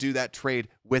were to do that trade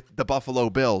with the Buffalo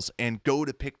Bills and go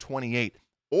to pick 28,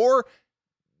 or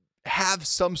have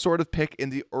some sort of pick in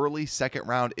the early second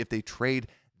round if they trade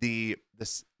the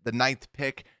 9th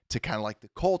pick to kind of like the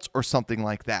Colts or something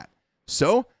like that.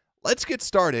 So let's get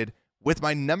started with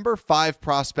my number 5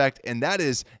 prospect, and that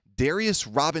is Darius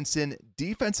Robinson,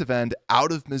 defensive end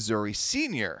out of Missouri,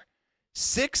 senior.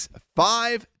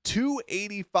 6'5",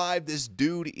 285. This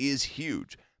dude is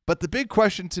huge. But the big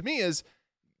question to me is,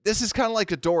 this is kind of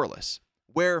like a Dorlus,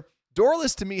 where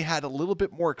Dorlus to me had a little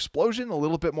bit more explosion, a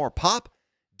little bit more pop.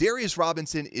 Darius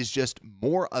Robinson is just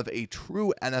more of a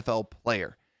true NFL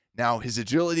player. Now, his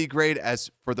agility grade, as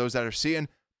for those that are seeing,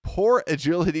 poor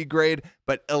agility grade,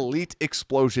 but elite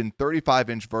explosion,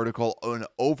 35-inch vertical, an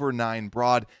over 9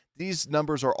 broad. These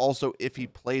numbers are also if he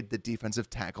played the defensive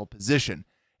tackle position.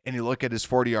 And you look at his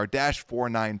 40-yard dash,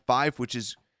 4.95, which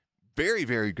is very,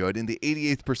 very good, in the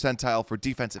 88th percentile for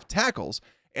defensive tackles,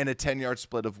 and a 10-yard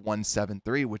split of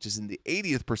 1.73, which is in the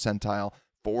 80th percentile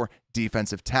for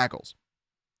defensive tackles.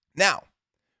 Now,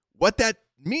 what that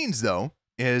means, though,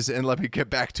 is, and let me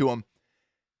get back to him,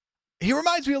 he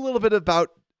reminds me a little bit of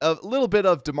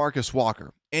DeMarcus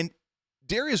Walker. And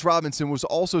Darius Robinson was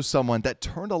also someone that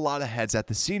turned a lot of heads at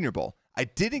the Senior Bowl. I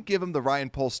didn't give him the Ryan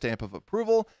Poles stamp of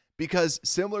approval because,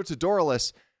 similar to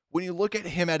Dorlus, when you look at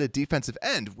him at a defensive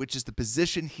end, which is the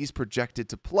position he's projected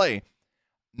to play,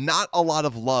 not a lot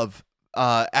of love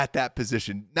at that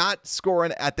position. Not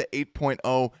scoring at the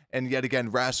 8.0, and yet again,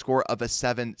 RAS score of a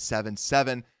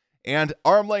 7.77. And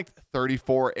arm length,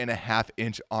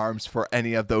 34.5-inch arms for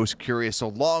any of those curious. So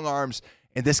long arms,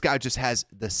 and this guy just has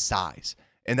the size.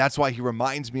 And that's why he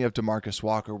reminds me of DeMarcus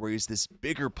Walker, where he's this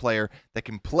bigger player that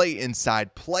can play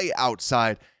inside, play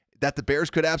outside, that the Bears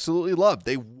could absolutely love.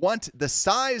 They want the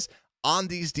size, on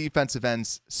these defensive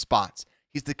ends spots.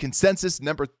 He's the consensus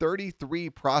number 33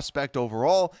 prospect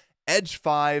overall, edge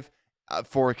 5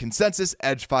 for a consensus,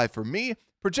 edge 5 for me.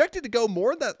 Projected to go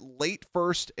more that late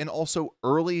first and also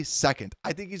early second.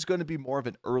 I think he's going to be more of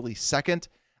an early second.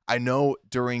 I know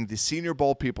during the Senior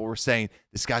Bowl, people were saying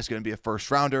this guy's going to be a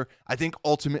first rounder. I think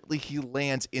ultimately he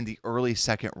lands in the early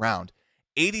second round.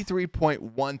 83.1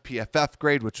 PFF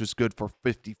grade, which was good for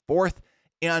 54th.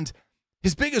 And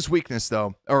his biggest weakness,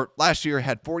 though, or last year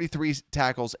had 43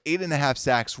 tackles, 8.5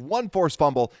 sacks, 1 forced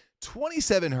fumble,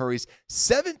 27 hurries,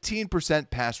 17%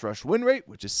 pass rush win rate,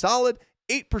 which is solid,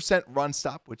 8% run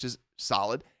stop, which is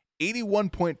solid,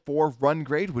 81.4 run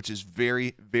grade, which is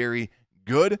very, very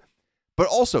good. But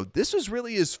also, this was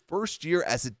really his first year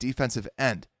as a defensive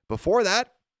end. Before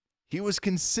that, he was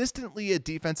consistently a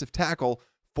defensive tackle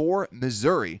for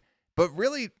Missouri. But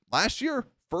really, last year,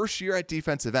 first year at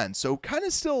defensive end. So kind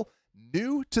of still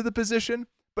new to the position,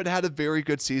 but had a very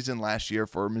good season last year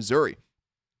for Missouri.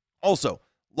 Also,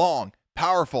 long,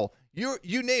 powerful, you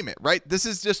name it, right? This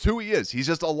is just who he is. He's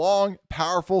just a long,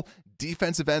 powerful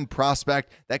defensive end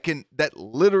prospect that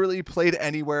literally played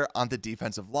anywhere on the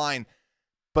defensive line.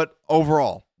 But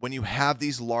overall, when you have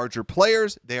these larger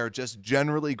players, they are just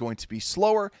generally going to be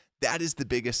slower. That is the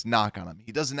biggest knock on him.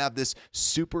 He doesn't have this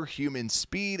superhuman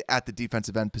speed at the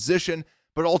defensive end position,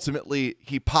 but ultimately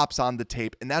he pops on the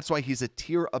tape, and that's why he's a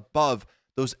tier above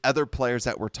those other players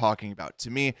that we're talking about.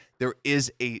 To me, there is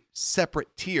a separate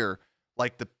tier,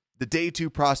 like the day 2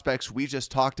 prospects we just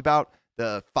talked about,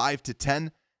 the 5 to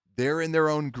 10, they're in their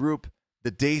own group.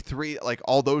 The day 3, like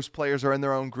all those players are in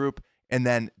their own group. And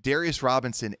then Darius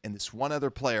Robinson and this one other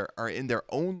player are in their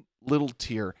own little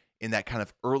tier in that kind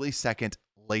of early second,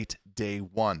 late day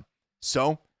 1.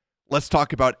 So let's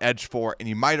talk about edge 4, and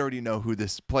you might already know who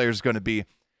this player is going to be,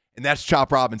 and that's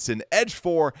Chop Robinson. Edge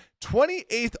 4,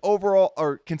 28th overall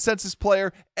or consensus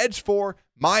player. Edge 4,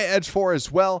 my edge 4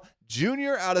 as well.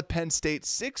 Junior out of Penn State,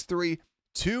 6'3",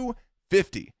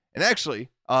 250. And actually,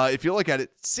 if you look at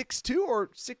it, 6'2" or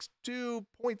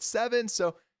 6'2.7",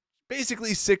 so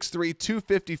basically 6'3",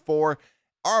 254.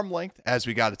 Arm length, as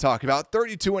we got to talk about,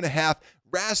 32.5.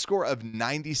 RAS score of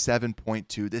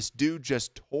 97.2. This dude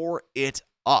just tore it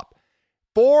up.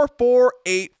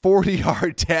 4.48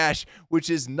 40-yard dash, which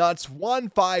is nuts.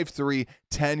 1.53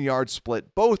 10-yard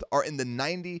split. Both are in the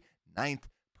 99th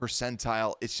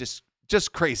percentile. It's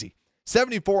just crazy.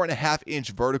 74.5-inch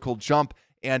vertical jump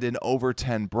and an over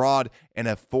 10 broad, and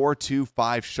a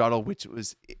 4.25 shuttle, which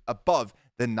was above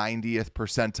the 90th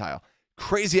percentile.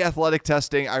 Crazy athletic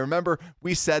testing. I remember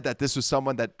we said that this was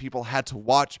someone that people had to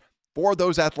watch for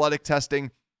those athletic testing.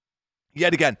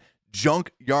 Yet again,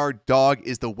 junkyard dog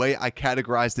is the way I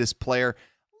categorize this player.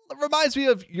 It reminds me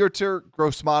of Yurter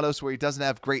Grossmatos, where he doesn't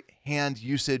have great hand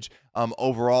usage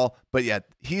overall. But yeah,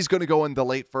 he's going to go in the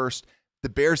late first. The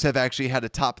Bears have actually had a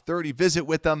top 30 visit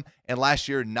with them, and last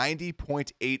year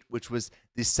 90.8, which was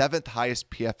the 7th highest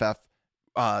PFF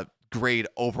grade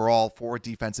overall for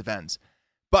defensive ends.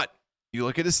 But you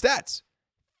look at his stats: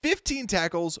 15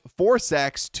 tackles, 4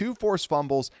 sacks, 2 forced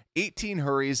fumbles, 18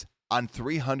 hurries on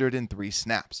 303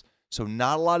 snaps. So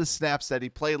not a lot of snaps that he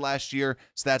played last year,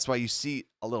 so that's why you see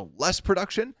a little less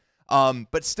production.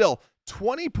 But still,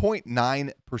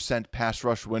 20.9% pass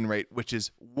rush win rate, which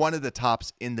is one of the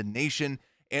tops in the nation,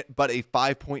 but a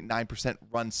 5.9%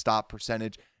 run stop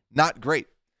percentage. Not great.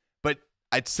 But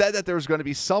I'd said that there was going to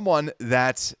be someone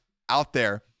that's out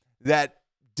there that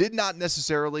did not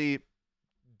necessarily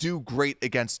do great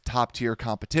against top tier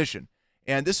competition.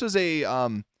 And this was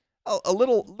a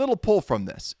little pull from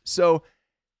this. So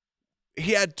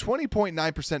he had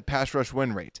 20.9% pass rush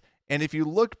win rate. And if you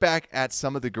look back at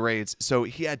some of the grades, so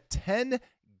he had 10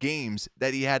 games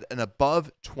that he had an above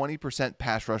 20%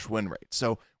 pass rush win rate.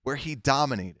 So where he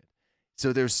dominated.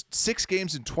 So there's 6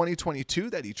 games in 2022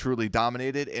 that he truly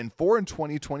dominated, and 4 in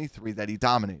 2023 that he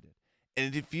dominated.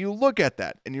 And if you look at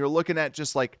that and you're looking at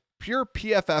just like pure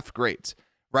PFF grades,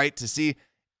 right, to see,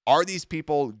 are these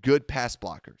people good pass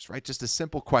blockers, right? Just a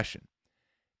simple question.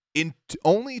 In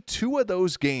only 2 of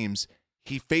those games,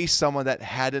 he faced someone that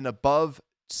had an above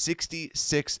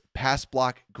 66 pass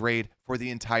block grade for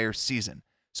the entire season.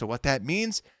 So what that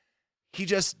means, he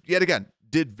just, yet again,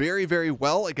 did very, very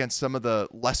well against some of the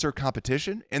lesser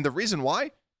competition. And the reason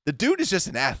why, the dude is just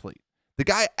an athlete. The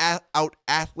guy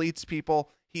out-athletes people.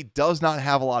 He does not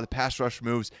have a lot of pass rush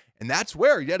moves. And that's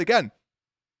where, yet again,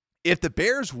 if the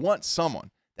Bears want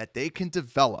someone that they can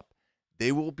develop,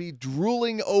 they will be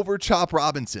drooling over Chop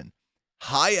Robinson.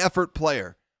 High effort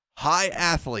player, high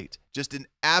athlete, just an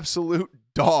absolute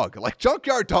dog. Like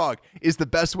junkyard dog is the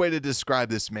best way to describe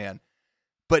this man.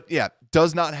 But yeah,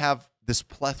 does not have this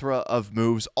plethora of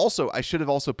moves. Also, I should have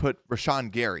also put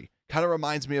Rashawn Gary. Kind of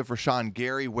reminds me of Rashawn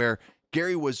Gary, where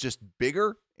Gary was just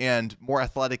bigger and more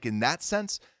athletic in that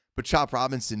sense, but Chop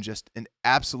Robinson just an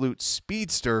absolute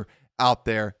speedster out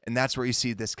there, and that's where you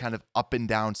see this kind of up and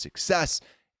down success.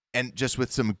 And just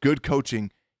with some good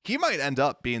coaching, he might end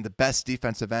up being the best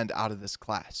defensive end out of this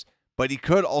class. But he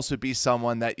could also be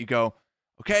someone that you go,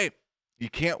 okay, you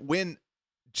can't win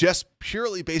just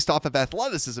purely based off of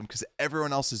athleticism because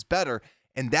everyone else is better.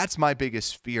 And that's my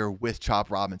biggest fear with Chop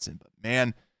Robinson. But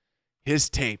man, his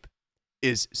tape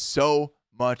is so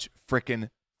much freaking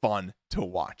fun to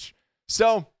watch.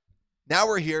 So now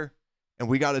we're here and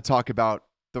we got to talk about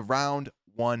the round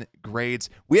 1 grades.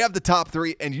 We have the top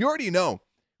 3, and you already know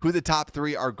who the top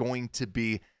 3 are going to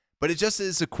be, but it just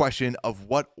is a question of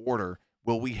what order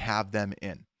will we have them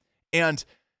in. And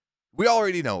we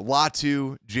already know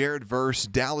Latu, Jared Verse,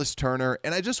 Dallas Turner,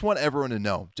 and I just want everyone to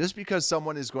know, just because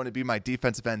someone is going to be my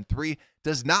defensive end 3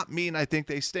 does not mean I think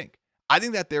they stink. I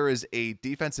think that there is a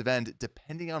defensive end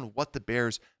depending on what the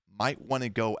Bears might want to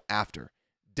go after.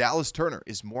 Dallas Turner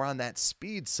is more on that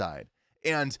speed side.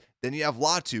 And then you have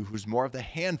Latu, who's more of the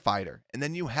hand fighter. And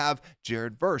then you have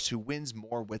Jared Verse, who wins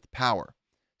more with power.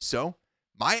 So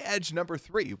my edge number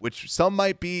 3, which some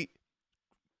might be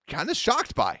kind of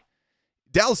shocked by,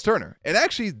 Dallas Turner. And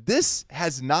actually, this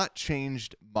has not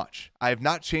changed much. I have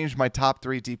not changed my top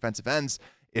 3 defensive ends.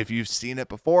 If you've seen it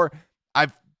before,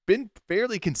 I've been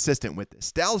fairly consistent with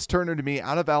this. Dallas Turner, to me,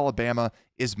 out of Alabama,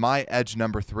 is my edge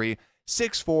number 3.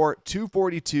 6'4",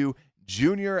 242,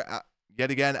 junior,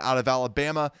 yet again, out of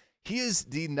Alabama. He is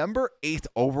the number 8th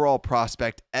overall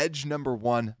prospect, edge number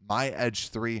 1, my edge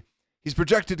 3. He's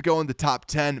projected to go in the top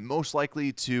 10, most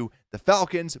likely to the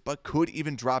Falcons, but could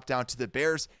even drop down to the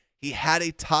Bears. He had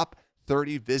a top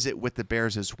 30 visit with the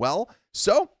Bears as well,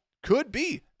 so could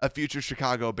be a future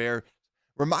Chicago Bear.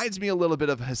 Reminds me a little bit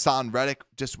of Hassan Reddick,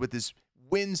 just with his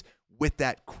wins with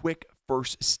that quick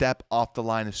first step off the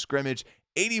line of scrimmage.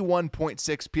 81.6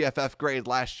 PFF grade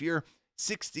last year,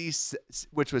 60,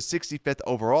 which was 65th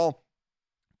overall.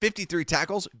 53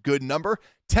 tackles, good number.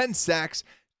 10 sacks,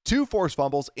 2 forced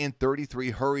fumbles, and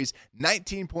 33 hurries.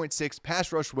 19.6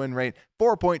 pass rush win rate,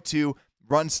 4.2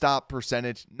 run stop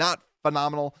percentage, not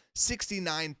phenomenal.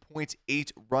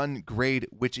 69.8 run grade,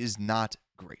 which is not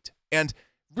great. And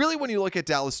really, when you look at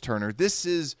Dallas Turner, this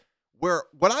is where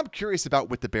what I'm curious about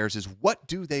with the Bears is what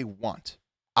do they want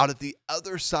out of the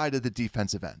other side of the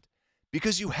defensive end?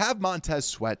 Because you have Montez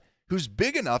Sweat, who's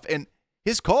big enough, and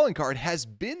his calling card has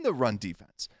been the run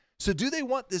defense. So do they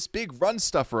want this big run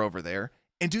stuffer over there,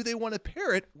 and do they want to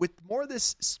pair it with more of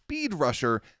this speed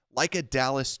rusher like a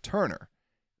Dallas Turner?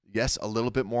 Yes, a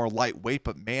little bit more lightweight,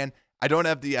 but man, I don't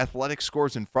have the athletic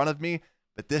scores in front of me,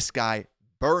 but this guy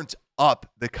burnt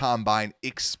up the combine.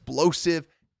 Explosive,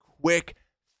 quick,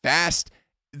 fast.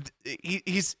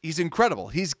 He's incredible.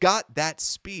 He's got that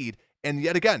speed. And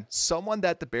yet again, someone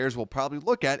that the Bears will probably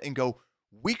look at and go,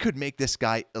 we could make this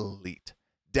guy elite.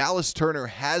 Dallas Turner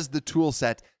has the tool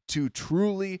set to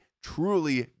truly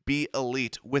be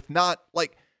elite with not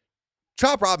like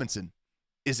Chop Robinson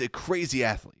is a crazy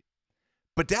athlete.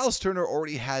 But Dallas Turner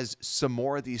already has some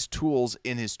more of these tools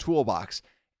in his toolbox.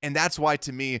 And that's why,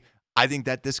 to me, I think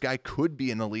that this guy could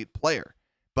be an elite player.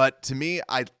 But to me,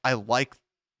 I like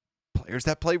players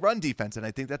that play run defense. And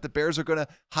I think that the Bears are going to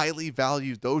highly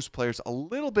value those players a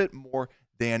little bit more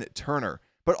than Turner.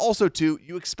 But also, too,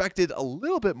 you expected a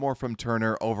little bit more from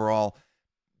Turner overall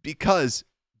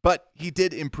but he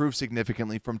did improve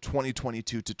significantly from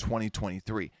 2022 to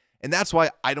 2023. And that's why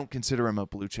I don't consider him a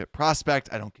blue chip prospect.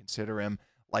 I don't consider him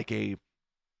like a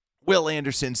Will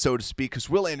Anderson, so to speak, because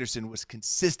Will Anderson was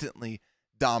consistently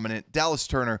dominant. Dallas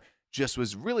Turner just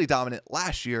was really dominant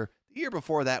last year. The year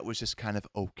before that was just kind of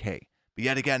okay. But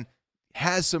yet again,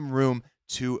 has some room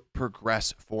to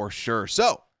progress for sure.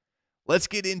 So let's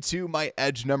get into my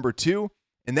edge number 2,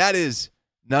 and that is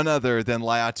none other than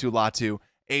Laitu Latu,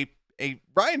 a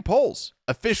Ryan Poles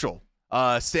official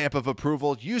stamp of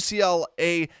approval.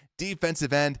 UCLA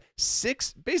defensive end,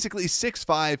 basically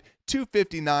 6'5",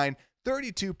 259,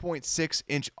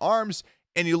 32.6-inch arms.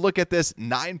 And you look at this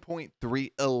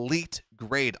 9.3 elite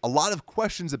grade. A lot of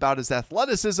questions about his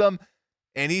athleticism,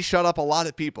 and he shut up a lot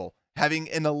of people. Having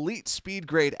an elite speed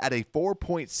grade at a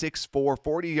 4.64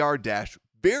 40-yard dash,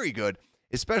 very good,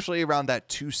 especially around that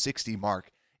 260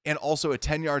 mark. And also a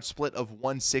 10-yard split of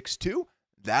 162,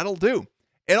 that'll do.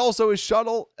 And also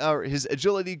his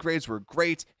agility grades were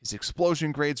great. His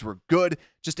explosion grades were good.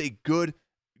 Just a good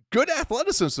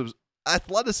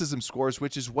athleticism scores,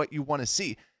 which is what you want to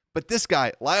see. But this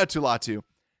guy, Laitu Latu,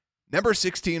 number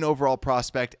 16 overall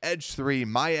prospect, edge 3,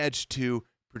 my edge 2,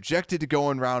 projected to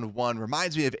go in round 1.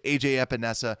 Reminds me of AJ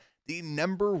Epinesa, the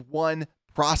number 1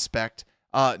 prospect,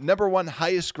 number 1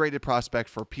 highest graded prospect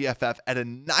for PFF at a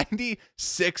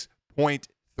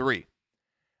 96.3.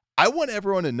 I want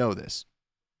everyone to know this.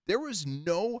 There was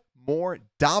no more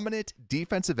dominant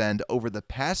defensive end over the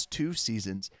past 2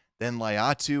 seasons than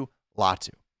Laitu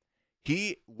Latu.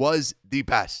 He was the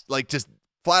best, like just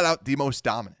flat out the most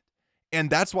dominant. And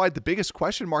that's why the biggest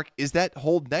question mark is that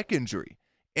whole neck injury.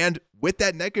 And with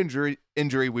that neck injury,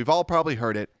 we've all probably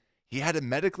heard it. He had to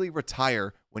medically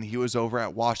retire when he was over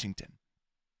at Washington.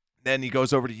 Then he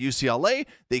goes over to UCLA.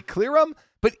 They clear him.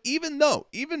 But even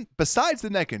besides the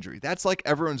neck injury, that's like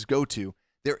everyone's go-to.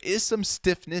 There is some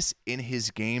stiffness in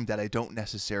his game that I don't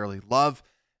necessarily love.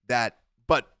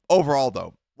 But overall,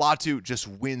 though, Latu just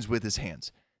wins with his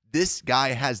hands. This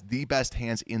guy has the best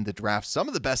hands in the draft. Some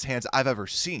of the best hands I've ever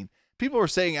seen. People were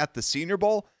saying at the Senior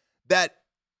Bowl that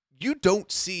you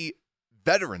don't see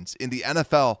veterans in the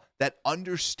NFL that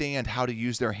understand how to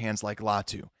use their hands like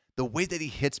Latu. The way that he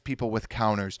hits people with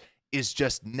counters is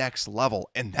just next level.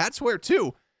 And that's where,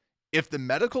 too, if the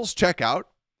medicals check out,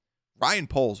 Ryan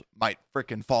Poles might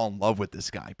freaking fall in love with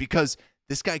this guy because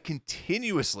this guy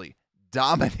continuously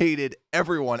dominated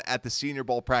everyone at the Senior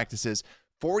Bowl practices.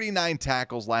 49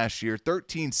 tackles last year,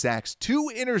 13 sacks,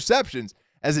 2 interceptions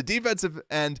as a defensive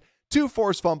end, 2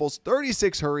 forced fumbles,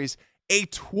 36 hurries, a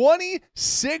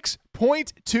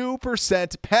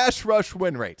 26.2% pass rush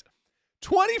win rate.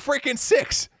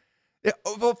 20-6. A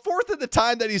fourth of the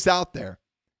time that he's out there,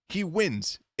 he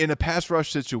wins in a pass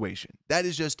rush situation. That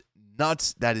is just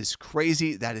nuts. That is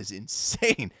crazy. That is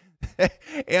insane.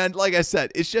 And like I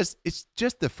said, it's just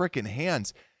the freaking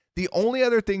hands. The only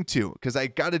other thing too, because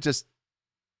I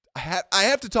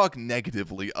have to talk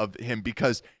negatively of him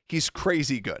because he's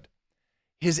crazy good.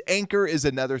 His anchor is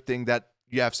another thing that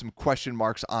you have some question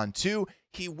marks on too.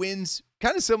 He wins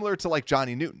kind of similar to like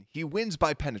Johnny Newton. He wins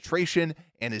by penetration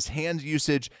and his hand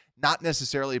usage, not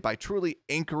necessarily by truly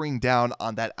anchoring down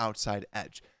on that outside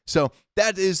edge. So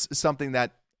that is something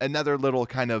that another little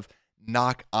kind of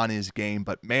knock on his game.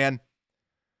 But man,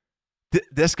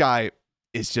 this guy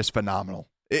is just phenomenal.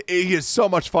 He is so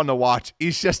much fun to watch.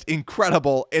 He's just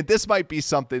incredible. And this might be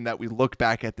something that we look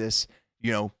back at this,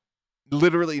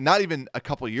 literally not even a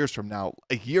couple of years from now,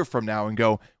 a year from now, and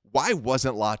go, why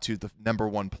wasn't Latu the number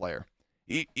 1 player?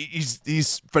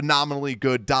 He's phenomenally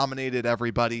good, dominated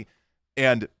everybody.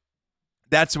 And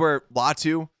that's where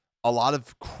Latu, a lot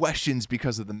of questions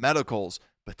because of the medicals,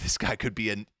 but this guy could be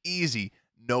an easy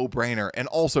no-brainer. And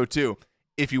also, too,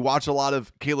 if you watch a lot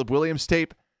of Caleb Williams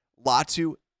tape,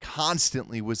 Latu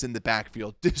constantly was in the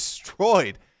backfield,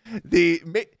 destroyed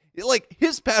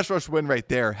his pass rush win right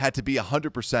there had to be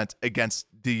 100% against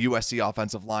the USC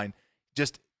offensive line.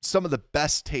 Just some of the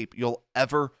best tape you'll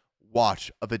ever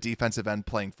watch of a defensive end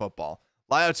playing football.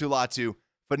 Laitu Latu,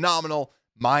 phenomenal.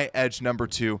 My edge number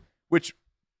 2, which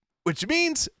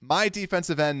means my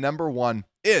defensive end number 1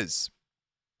 is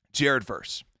Jared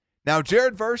Verse. Now,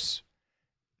 Jared Verse,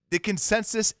 the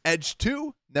consensus edge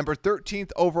 2, number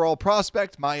 13th overall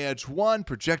prospect, my edge 1,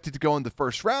 projected to go in the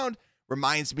first round.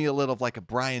 Reminds me a little of like a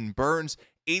Brian Burns,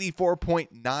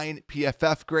 84.9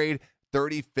 PFF grade,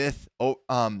 35th,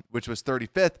 which was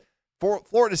 35th.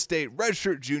 Florida State,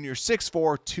 redshirt junior,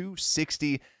 6'4",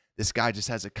 260. This guy just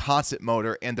has a constant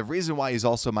motor. And the reason why he's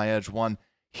also my edge 1,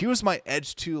 he was my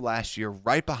edge 2 last year,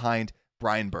 right behind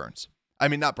Brian Burns. I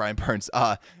mean, not Brian Burns,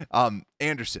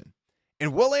 Anderson.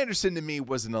 And Will Anderson to me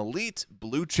was an elite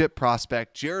blue chip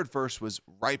prospect. Jared Verse was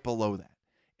right below that.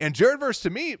 And Jared Verse to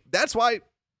me, that's why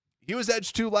he was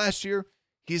edge 2 last year.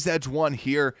 He's edge 1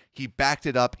 here. He backed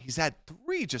it up. He's had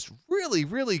 3 just really,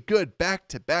 really good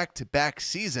back-to-back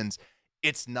seasons.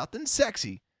 It's nothing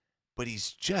sexy, but he's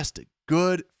just a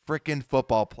good freaking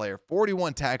football player.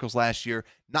 41 tackles last year,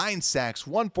 9 sacks,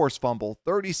 1 forced fumble,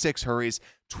 36 hurries,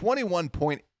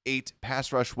 21.8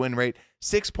 pass rush win rate,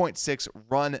 6.6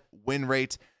 run win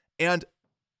rate, and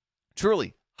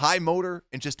truly high motor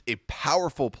and just a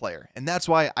powerful player. And that's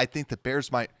why I think the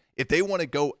Bears might, if they want to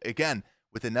go again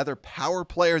with another power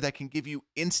player that can give you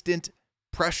instant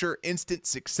pressure, instant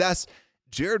success,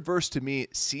 Jared Verse to me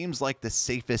seems like the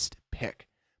safest pick.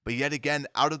 But yet again,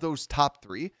 out of those top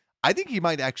 3, I think he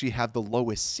might actually have the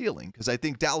lowest ceiling because I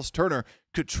think Dallas Turner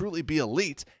could truly be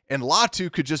elite and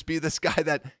Latu could just be this guy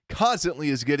that constantly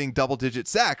is getting double-digit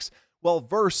sacks. Well,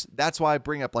 Verse, that's why I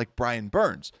bring up like Brian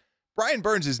Burns. Brian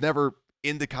Burns is never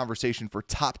in the conversation for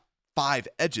top 5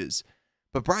 edges,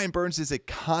 but Brian Burns is a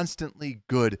constantly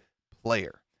good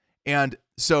player. And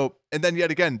then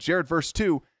yet again, Jared Verse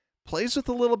 2 plays with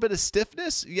a little bit of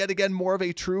stiffness, yet again, more of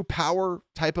a true power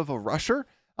type of a rusher.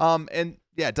 And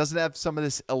it doesn't have some of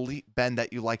this elite bend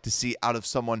that you like to see out of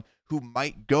someone who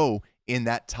might go in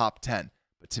that top 10.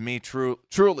 But to me,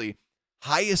 truly,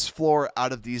 highest floor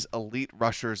out of these elite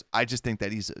rushers. I just think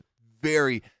that he's a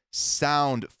very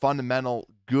sound, fundamental,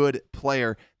 good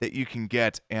player that you can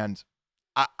get, and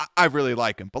I really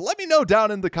like him. But let me know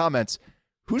down in the comments,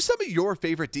 who's some of your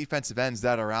favorite defensive ends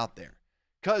that are out there?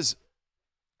 Because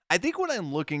I think when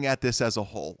I'm looking at this as a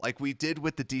whole, like we did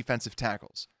with the defensive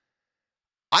tackles,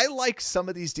 I like some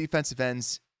of these defensive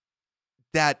ends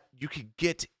that you could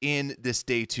get in this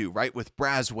day two, right? With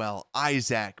Braswell,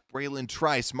 Isaac, Bralen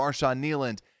Trice, Marshawn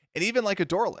Kneeland, and even like a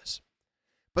Dorlus.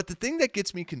 But the thing that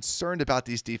gets me concerned about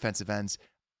these defensive ends,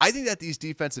 I think that these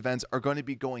defensive ends are going to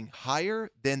be going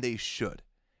higher than they should.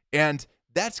 And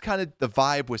that's kind of the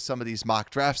vibe with some of these mock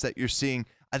drafts that you're seeing.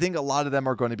 I think a lot of them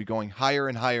are going to be going higher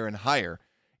and higher and higher.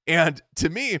 And to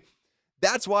me,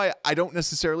 that's why I don't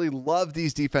necessarily love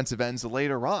these defensive ends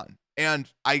later on.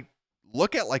 And I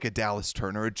look at like a Dallas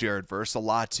Turner, a Jared Verse, a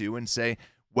Latu, and say,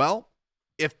 well,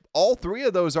 if all three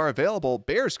of those are available,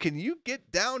 Bears, can you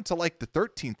get down to like the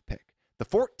 13th pick, the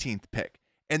 14th pick?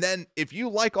 And then if you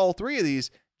like all three of these,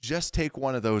 just take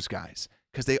one of those guys,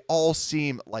 because they all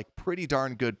seem like pretty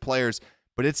darn good players.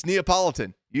 But it's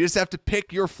Neapolitan. You just have to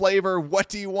pick your flavor. What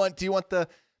do you want? Do you want the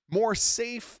more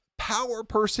safe power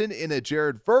person in a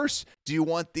Jared Verse? Do you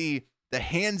want the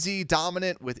handsy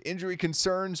dominant with injury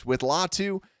concerns with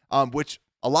Latu? Which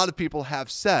a lot of people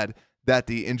have said that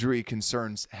the injury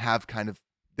concerns have kind of,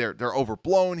 they're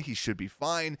overblown. He should be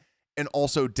fine. And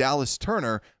also Dallas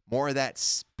Turner, more of that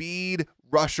speed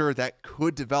rusher that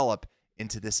could develop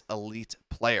into this elite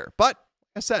player. But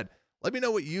like I said, let me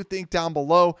know what you think down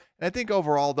below. And I think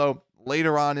overall, though,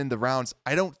 later on in the rounds,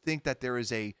 I don't think that there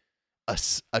is a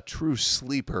true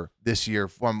sleeper this year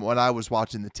from when I was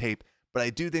watching the tape. But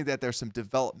I do think that there's some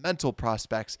developmental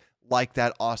prospects like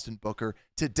that Austin Booker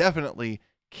to definitely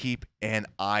keep an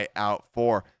eye out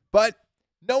for. But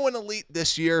no one elite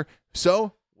this year,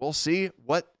 so we'll see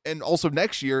what. And also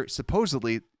next year,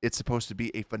 supposedly, it's supposed to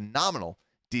be a phenomenal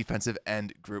defensive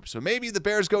end group. So maybe the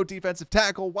Bears go defensive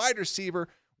tackle, wide receiver.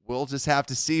 We'll just have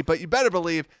to see. But you better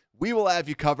believe we will have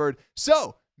you covered.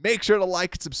 So make sure to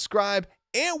like and subscribe.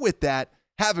 And with that,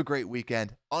 have a great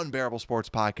weekend. Unbearable Sports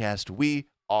Podcast. We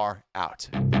are out.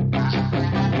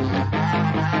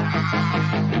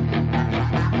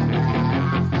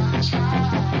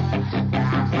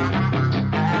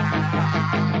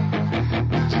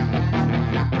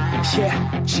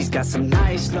 Yeah, she's got some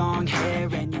nice long hair,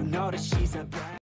 and you know that she's a